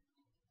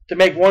to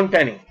make 1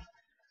 penny.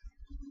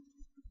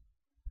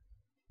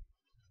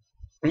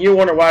 And you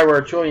wonder why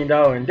we're $1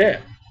 trillion in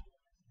debt.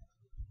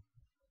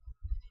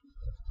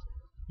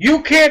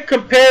 You can't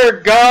compare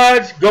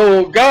God's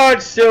gold,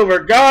 God's silver,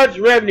 God's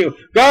revenue,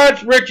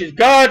 God's riches,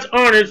 God's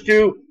honors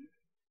to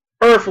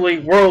earthly,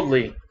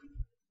 worldly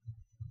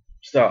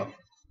stuff.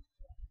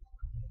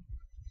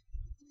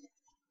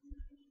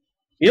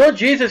 You know what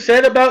Jesus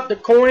said about the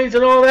coins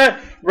and all that?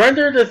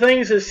 Render the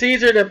things to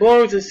Caesar that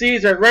belongs to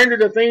Caesar, and render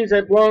the things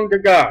that belong to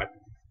God.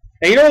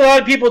 And you know what a lot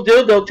of people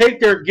do? They'll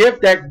take their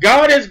gift that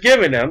God has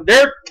given them,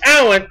 their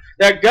talent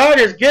that God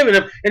has given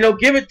them, and they'll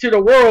give it to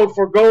the world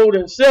for gold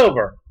and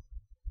silver.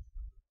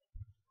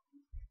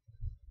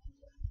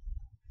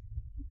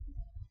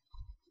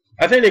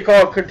 I think they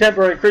call it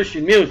contemporary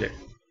Christian music.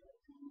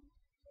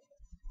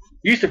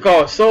 Used to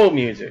call it soul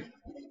music.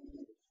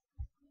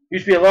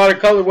 Used to be a lot of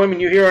colored women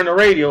you hear on the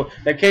radio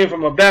that came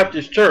from a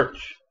Baptist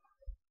church.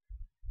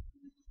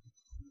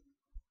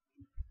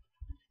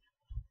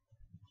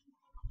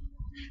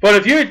 But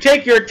if you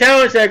take your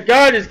talents that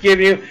God has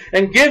given you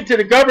and give to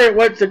the government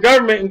what's the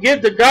government and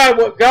give to God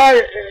what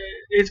God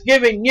is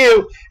giving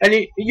you, and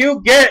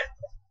you get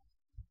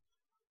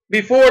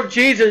before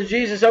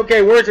Jesus,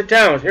 okay, where's the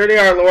talents? Here they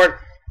are, Lord.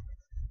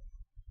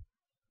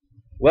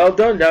 Well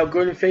done, thou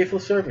good and faithful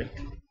servant.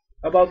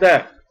 How about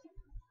that?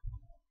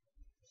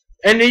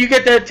 And then you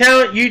get that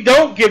talent you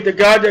don't give to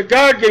God that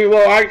God gave you.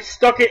 Well, I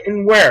stuck it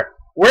in where?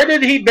 Where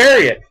did he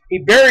bury it? He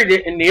buried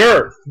it in the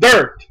earth,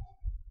 dirt.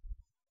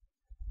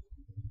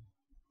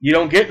 You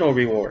don't get no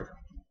reward.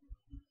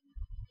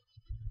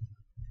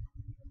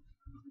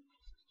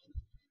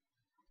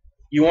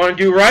 You want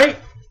to do right?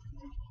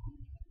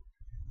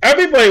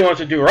 Everybody wants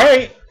to do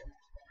right.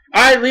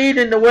 I lead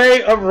in the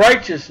way of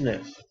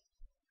righteousness.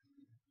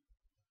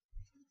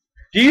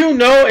 Do you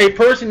know a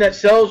person that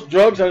sells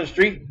drugs on the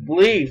street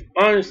believes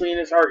honestly in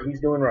his heart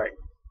he's doing right?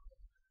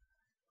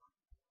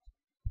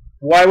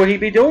 Why would he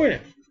be doing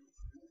it?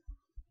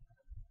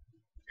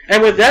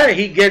 And with that,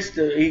 he gets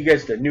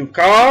the new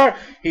car,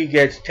 he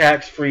gets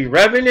tax-free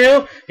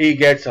revenue, he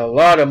gets a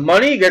lot of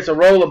money, he gets a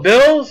roll of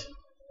bills.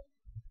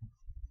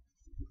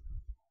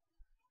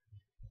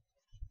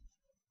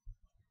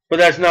 But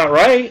that's not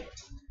right.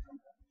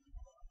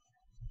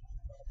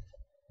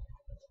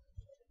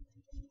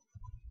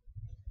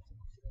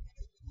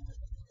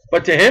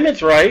 But to him,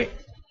 it's right.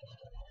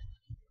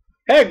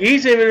 Heck,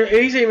 he's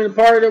even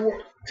part of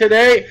the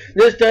today,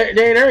 this day and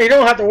there. You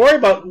don't have to worry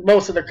about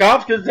most of the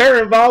cops because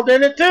they're involved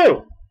in it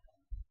too.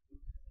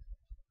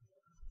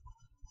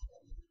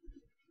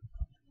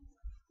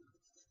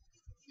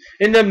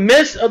 In the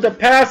midst of the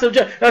path of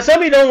justice. Now, some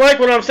of you don't like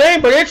what I'm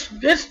saying, but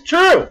it's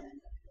true.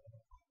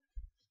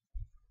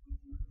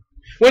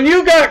 When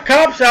you got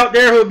cops out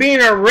there who are being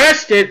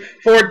arrested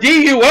for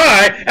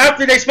DUI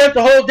after they spent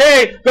the whole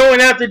day going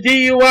after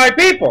DUI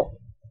people.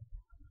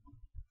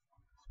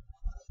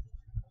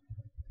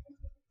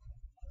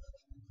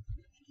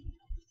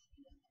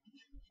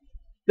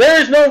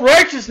 There is no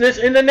righteousness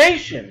in the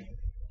nation.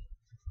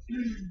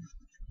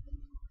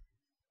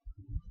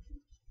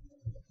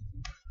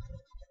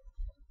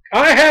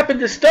 I happened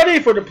to study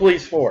for the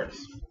police force.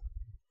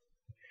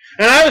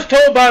 And I was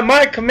told by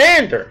my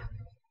commander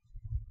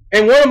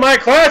in one of my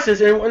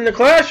classes in the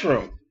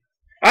classroom,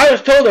 I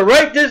was told to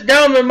write this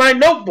down in my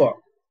notebook.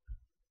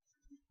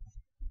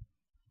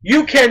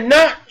 You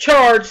cannot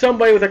charge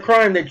somebody with a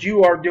crime that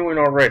you are doing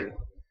already.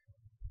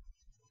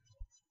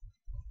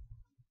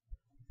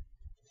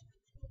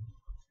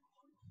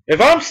 If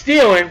I'm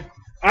stealing,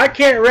 I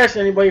can't arrest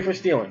anybody for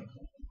stealing.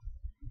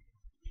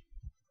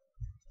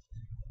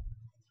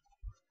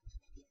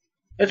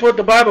 That's what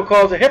the Bible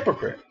calls a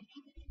hypocrite.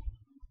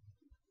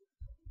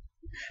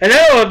 And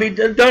that ought to be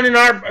done in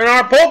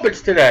our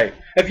pulpits today.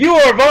 If you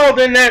are involved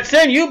in that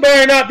sin, you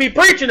better not be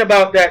preaching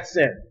about that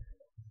sin.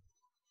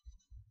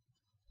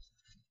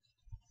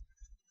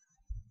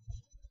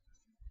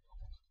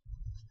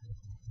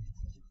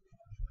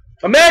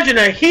 Imagine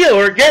a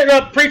healer getting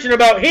up preaching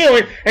about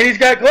healing and he's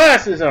got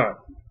glasses on.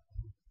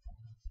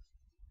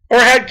 Or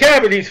had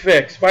cavities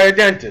fixed by a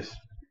dentist.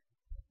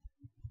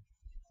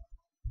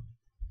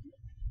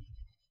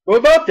 What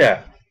about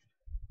that?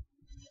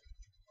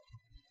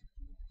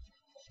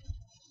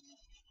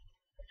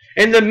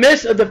 In the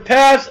midst of the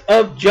path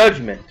of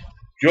judgment,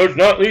 judge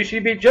not lest ye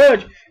be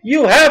judged.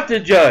 You have to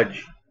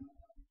judge.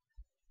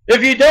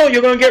 If you don't,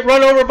 you're going to get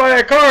run over by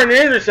a car in the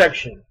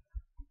intersection.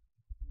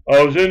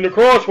 I was in the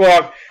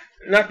crosswalk.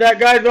 Not that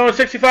guy's going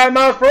 65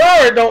 miles per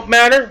hour. It don't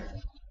matter.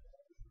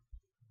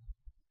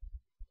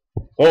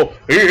 Oh,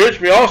 he hits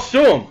me. I'll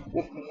sue him.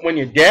 When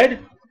you're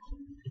dead?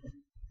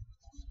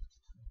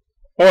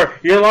 Or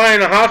you're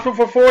lying in a hospital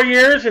for 4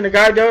 years and the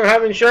guy doesn't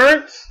have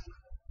insurance?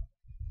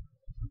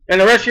 And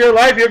the rest of your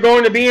life you're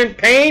going to be in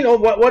pain? Oh,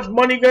 what's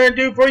money going to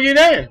do for you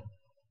then?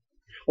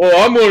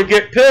 Well, I'm going to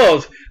get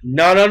pills.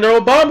 Not under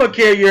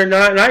Obamacare you're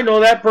not, and I know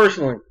that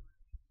personally.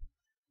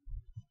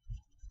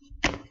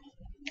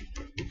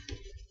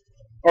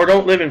 Or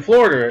don't live in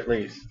Florida at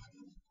least.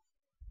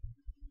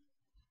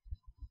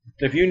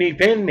 If you need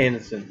pain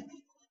medicine.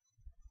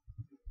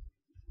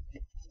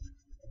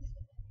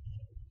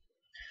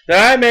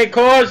 That I may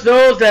cause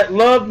those that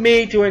love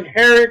me to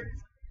inherit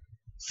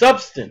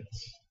substance.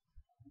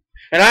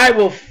 And I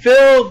will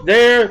fill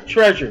their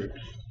treasures,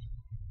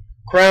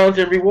 crowns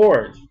and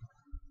rewards.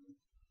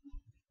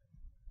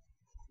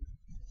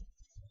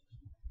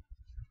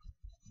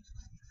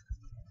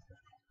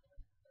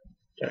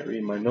 Gotta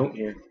read my note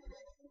here.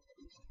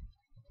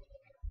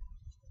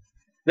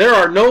 There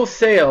are no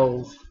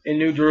sales in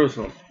New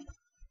Jerusalem.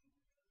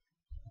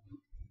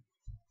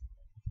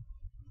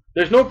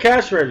 There's no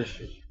cash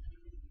registers.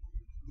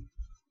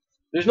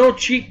 There's no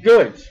cheap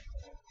goods.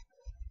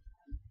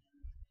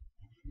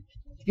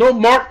 No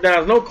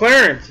markdowns, no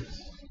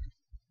clearances.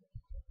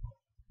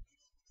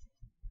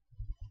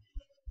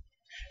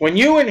 When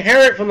you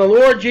inherit from the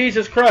Lord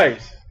Jesus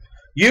Christ,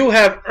 you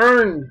have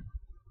earned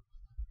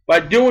by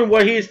doing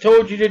what He has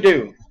told you to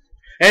do.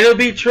 And it'll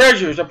be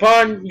treasures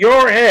upon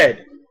your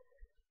head.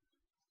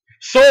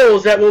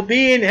 Souls that will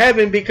be in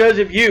heaven because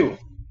of you.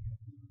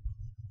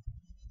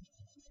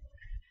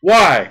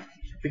 Why?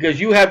 Because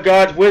you have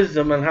God's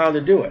wisdom on how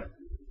to do it.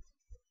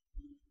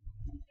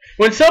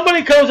 When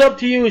somebody comes up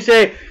to you and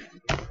say,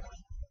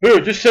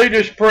 "Here, just say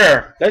this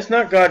prayer," that's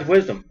not God's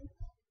wisdom.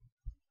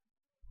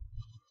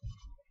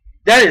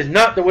 That is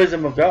not the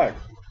wisdom of God.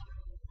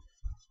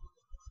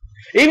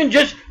 Even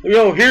just,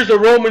 here's the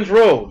Romans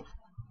road.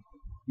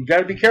 You got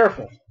to be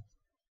careful.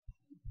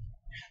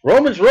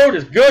 Romans road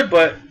is good,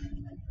 but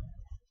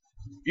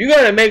you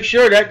got to make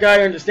sure that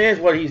guy understands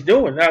what he's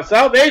doing. Now,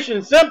 salvation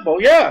is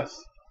simple, yes.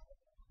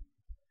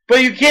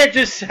 But you can't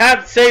just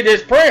have to say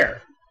this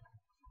prayer.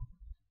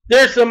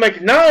 There's some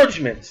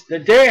acknowledgments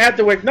that they have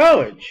to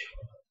acknowledge.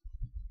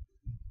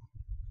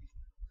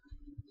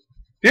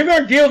 If you're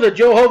going to deal with a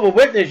Jehovah's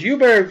Witness, you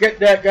better get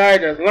that guy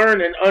to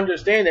learn and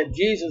understand that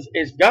Jesus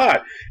is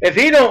God. If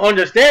he don't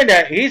understand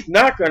that, he's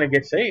not going to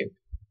get saved.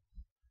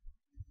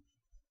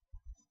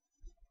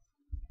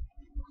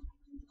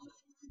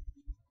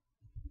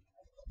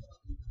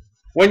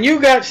 When you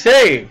got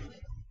saved,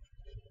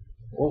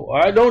 well,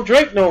 I don't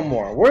drink no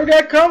more. Where did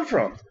that come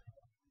from?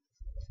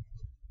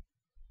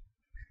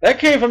 That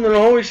came from the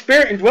Holy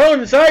Spirit and dwelling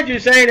inside you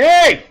saying,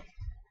 "Hey,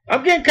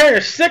 I'm getting kind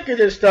of sick of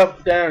this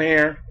stuff down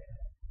here.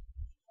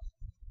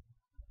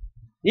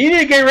 You need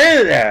to get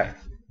rid of that."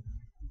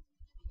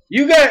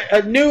 You got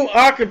a new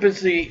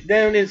occupancy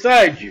down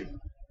inside you.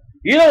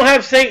 You don't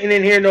have Satan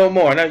in here no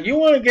more. Now, you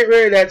want to get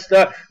rid of that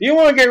stuff. You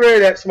want to get rid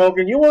of that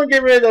smoking. You want to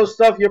get rid of those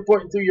stuff you're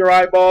putting through your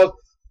eyeballs.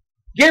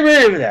 Get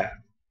rid of that.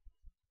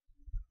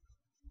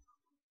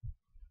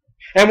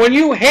 And when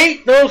you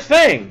hate those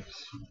things,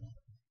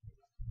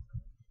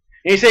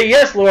 and you say,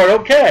 "Yes, Lord,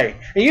 okay."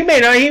 And you may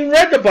not even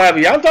read the Bible.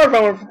 I'm talking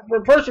about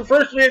when a person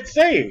first gets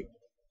saved.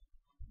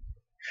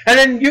 And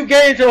then you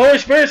get into the Holy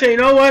Spirit and say, "You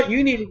know what?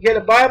 You need to get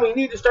a Bible. You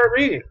need to start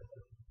reading."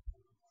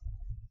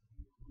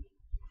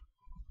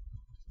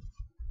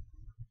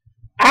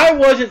 I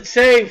wasn't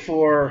saved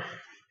for,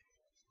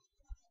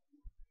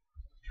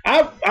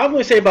 I'm going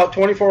to say about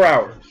 24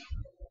 hours.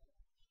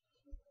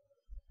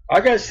 I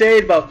got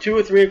saved about 2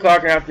 or 3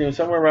 o'clock in the afternoon,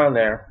 somewhere around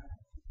there.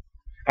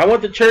 I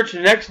went to church the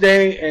next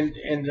day, and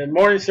in the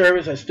morning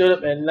service, I stood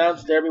up and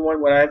announced to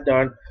everyone what I had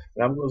done,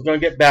 and I was going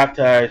to get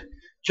baptized.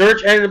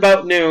 Church ended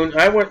about noon.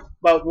 I went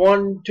about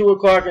 1, 2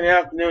 o'clock in the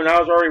afternoon. I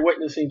was already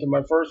witnessing to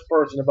my first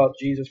person about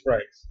Jesus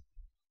Christ.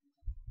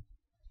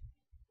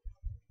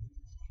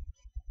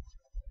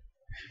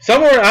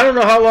 Somewhere, I don't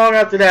know how long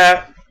after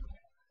that, I'm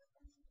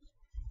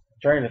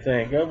trying to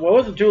think. Well, it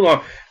wasn't too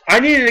long. I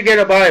needed to get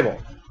a Bible.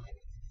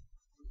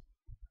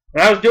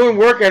 And I was doing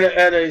work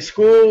at a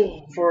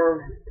school for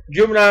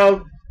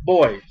juvenile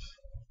boys.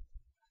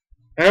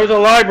 And there was a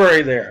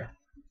library there.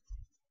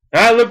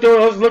 And I looked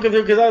over, I was looking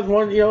through because I was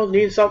wanting,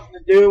 needing something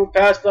to do,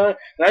 passed on.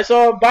 And I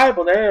saw a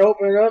Bible there, and I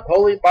opened it up,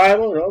 Holy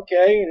Bible, and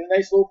okay, and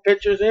nice little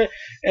pictures in it.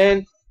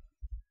 And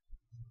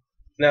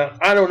now,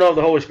 I don't know if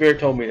the Holy Spirit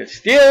told me to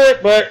steal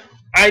it, but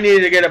I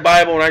needed to get a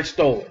Bible, and I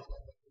stole it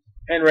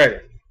and read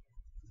it.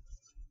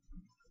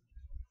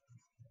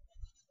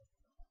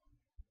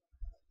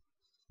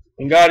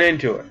 And got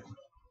into it.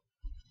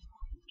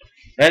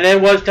 And then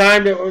it was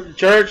time to the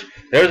church.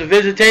 There was a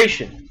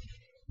visitation.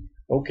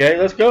 Okay,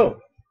 let's go.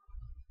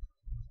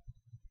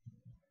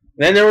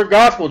 Then there were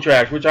gospel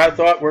tracts, which I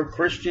thought were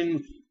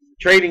Christian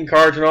trading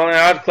cards and all. And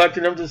I was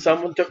collecting them, and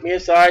someone took me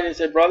aside and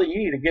said, "Brother, you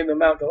need to give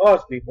them out to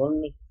lost people."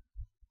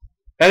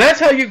 And that's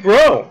how you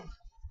grow.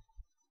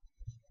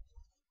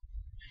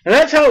 And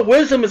that's how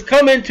wisdom has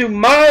come into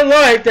my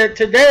life, that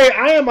today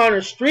I am on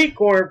a street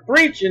corner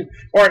preaching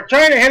or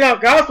trying to hand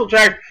out gospel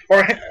tracts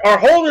or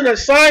holding a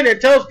sign that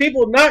tells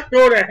people not to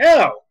go to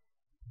hell.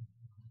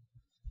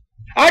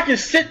 I can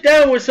sit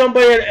down with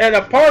somebody at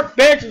a park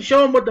bench and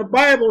show them what the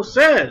Bible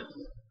says.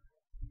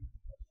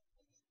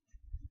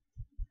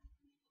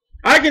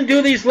 I can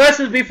do these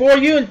lessons before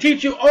you and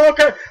teach you all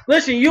kinds.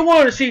 Listen, you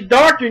want to see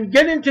doctrine,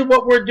 get into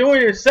what we're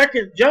doing in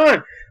 2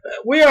 John.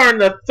 We are in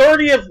the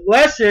 30th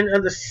lesson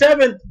of the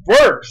 7th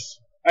verse,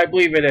 I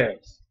believe it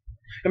is.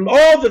 And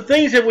all the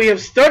things that we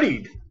have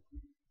studied.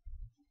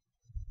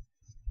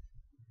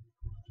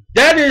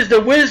 That is the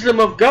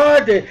wisdom of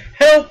God to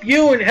help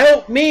you and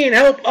help me and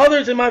help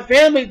others in my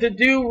family to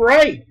do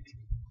right.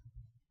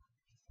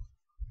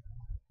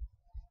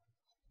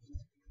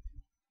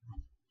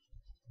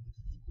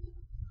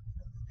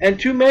 And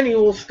too many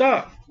will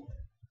stop.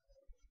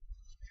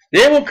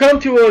 They will come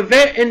to an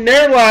event in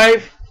their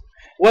life,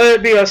 whether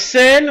it be a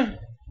sin,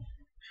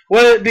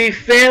 whether it be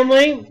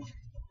family,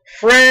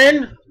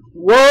 friend,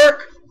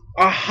 work,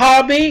 a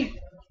hobby,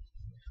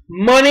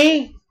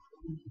 money,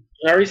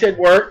 I already said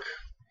work,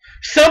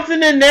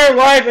 something in their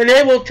life, and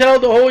they will tell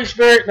the Holy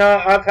Spirit, "No,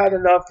 I've had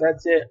enough,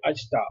 that's it, I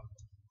stop."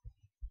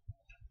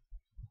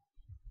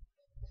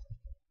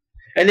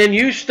 And then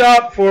you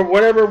stop for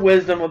whatever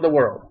wisdom of the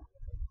world.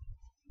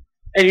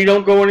 And you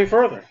don't go any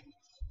further.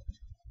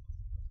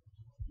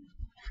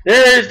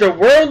 There is the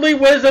worldly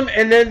wisdom,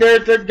 and then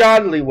there's the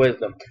godly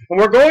wisdom. And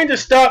we're going to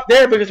stop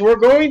there because we're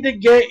going to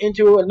get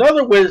into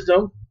another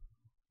wisdom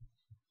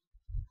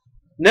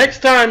next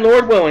time,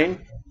 Lord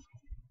willing,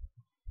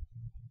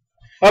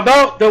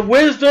 about the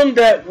wisdom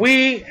that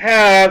we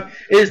have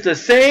is the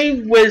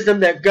same wisdom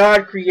that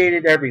God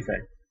created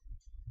everything.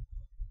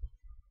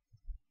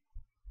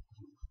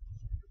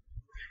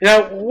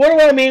 Now, what do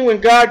I mean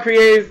when God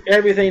created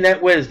everything,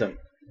 that wisdom?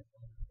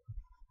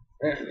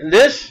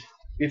 This,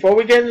 before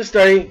we get into the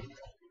study,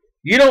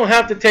 you don't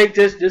have to take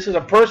this. This is a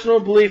personal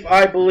belief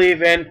I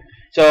believe in.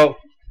 So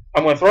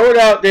I'm going to throw it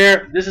out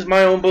there. This is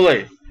my own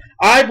belief.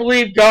 I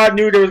believe God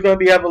knew there was going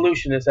to be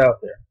evolutionists out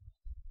there.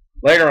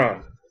 Later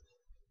on.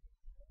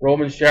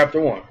 Romans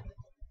chapter 1.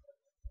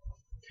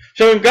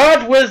 So in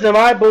God's wisdom,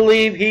 I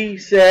believe He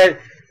said,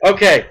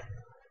 okay,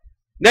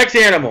 next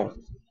animal.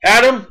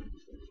 Adam,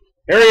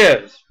 here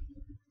he is.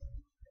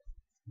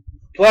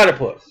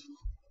 Platypus.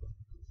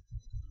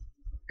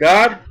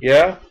 God?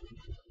 Yeah.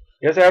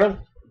 Yes,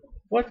 Adam?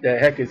 What the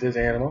heck is this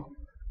animal?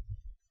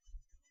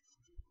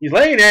 He's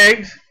laying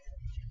eggs.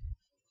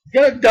 He's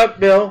got a duck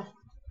bill.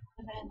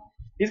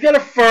 He's got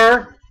a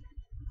fur.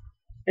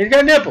 And he's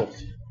got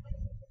nipples.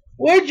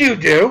 What'd you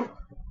do?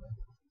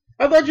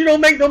 I thought you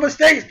don't make no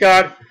mistakes,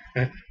 God.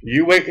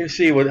 You wait and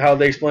see how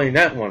they explain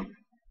that one.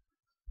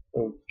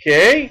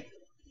 Okay.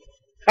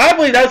 I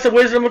believe that's the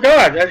wisdom of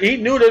God. He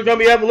knew there was going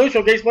to be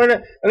evolution. Okay, explain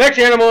that. The next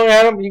animal,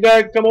 Adam, you got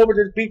to come over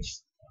to the beach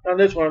on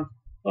this one.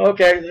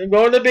 Okay,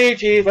 go to the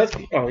beach, Eve.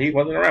 Oh, Eve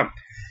wasn't around.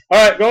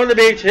 All right, go to the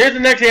beach. Here's the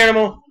next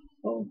animal.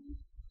 Oh,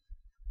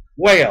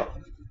 whale.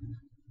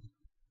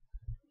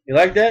 You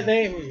like that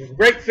name?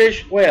 Great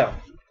fish, whale.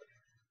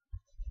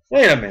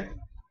 Wait a minute.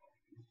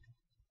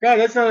 God,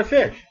 that's not a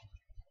fish.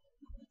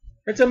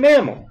 It's a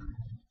mammal.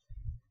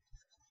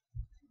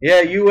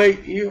 Yeah, you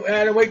wait. You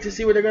had to wait to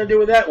see what they're going to do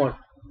with that one.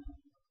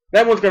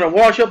 That one's going to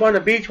wash up on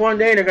the beach one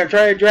day, and they're going to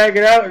try to drag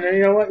it out, and then,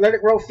 you know what, let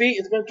it grow feet.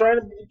 It's going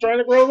to try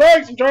to grow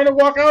legs and trying to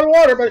walk out of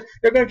water, but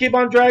they're going to keep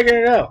on dragging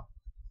it out.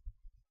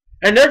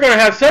 And they're going to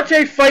have such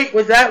a fight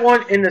with that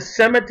one in the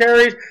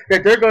cemeteries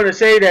that they're going to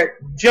say that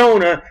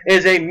Jonah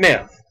is a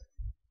myth.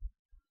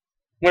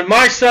 When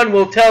my son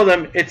will tell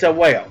them it's a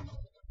whale.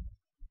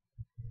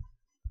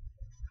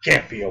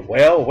 Can't be a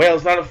whale. A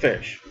whale's not a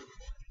fish.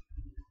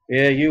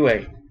 Yeah, you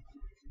ain't.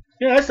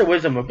 Yeah, that's the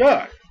wisdom of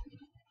God.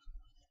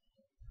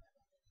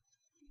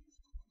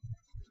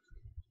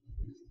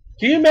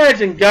 Can you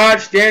imagine God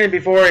standing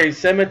before a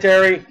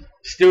cemetery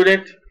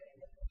student?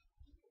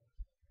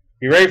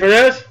 You ready for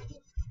this?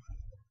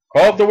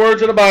 Call up the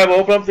words of the Bible,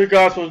 open up the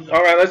Gospels.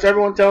 All right, let's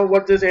everyone tell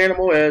what this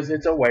animal is.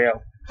 It's a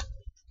whale.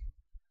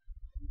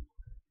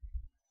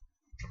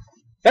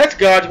 That's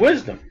God's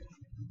wisdom.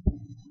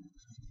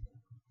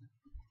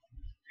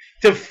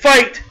 To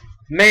fight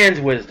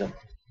man's wisdom.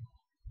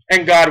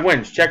 And God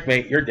wins.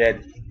 Checkmate, you're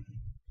dead.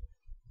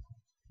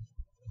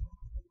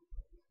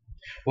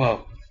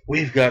 Well,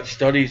 we've got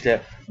studies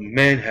that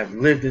men have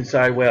lived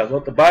inside whales.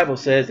 Well, the Bible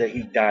says that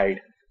he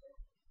died.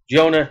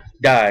 Jonah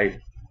died.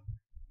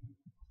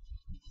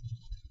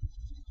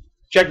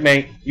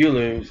 Checkmate, you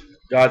lose.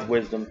 God's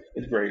wisdom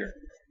is greater.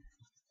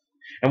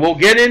 And we'll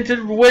get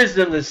into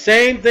wisdom, the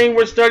same thing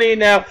we're studying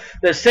now,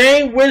 the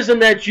same wisdom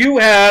that you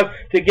have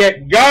to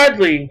get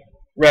godly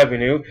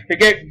revenue, to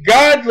get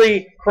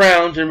godly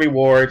crowns and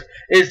rewards,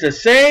 is the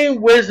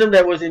same wisdom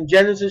that was in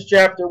Genesis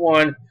chapter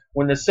 1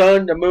 when the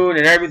sun, the moon,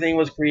 and everything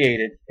was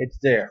created. It's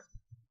there.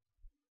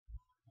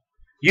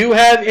 You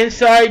have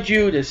inside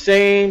you the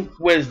same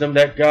wisdom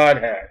that God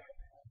has.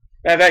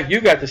 Matter of fact,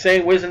 you got the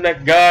same wisdom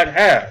that God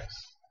has.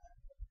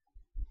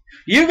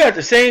 You got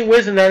the same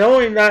wisdom not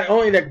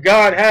only that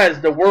God has,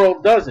 the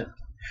world doesn't.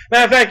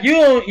 Matter of fact,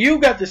 you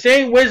got the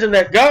same wisdom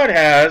that God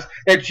has,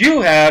 that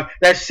you have,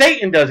 that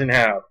Satan doesn't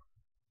have.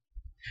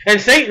 And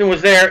Satan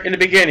was there in the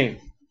beginning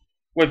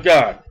with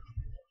God.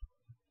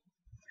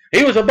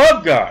 He was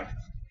above God.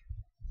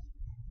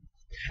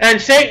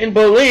 And Satan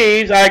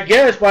believes, I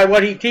guess, by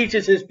what he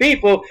teaches his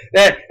people,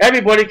 that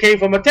everybody came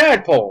from a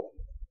tadpole.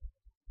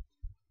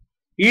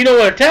 You know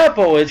what a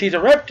tadpole is? He's a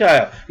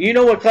reptile. You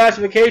know what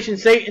classification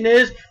Satan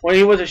is when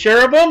he was a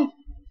cherubim?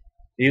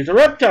 He was a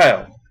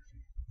reptile.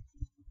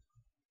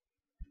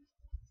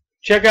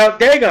 Check out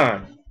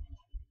Dagon.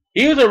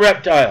 He was a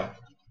reptile.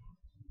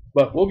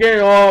 But we'll get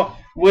into all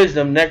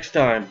wisdom next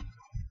time.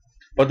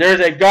 But there's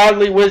a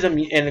godly wisdom,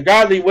 and the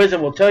godly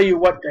wisdom will tell you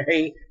what to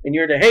hate, and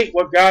you're to hate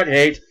what God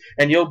hates,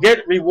 and you'll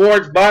get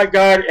rewards by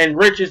God and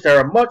riches that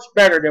are much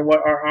better than what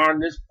are on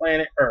this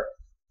planet Earth.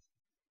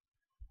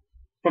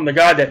 From the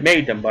God that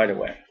made them, by the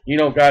way. You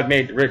know God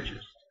made the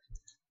riches.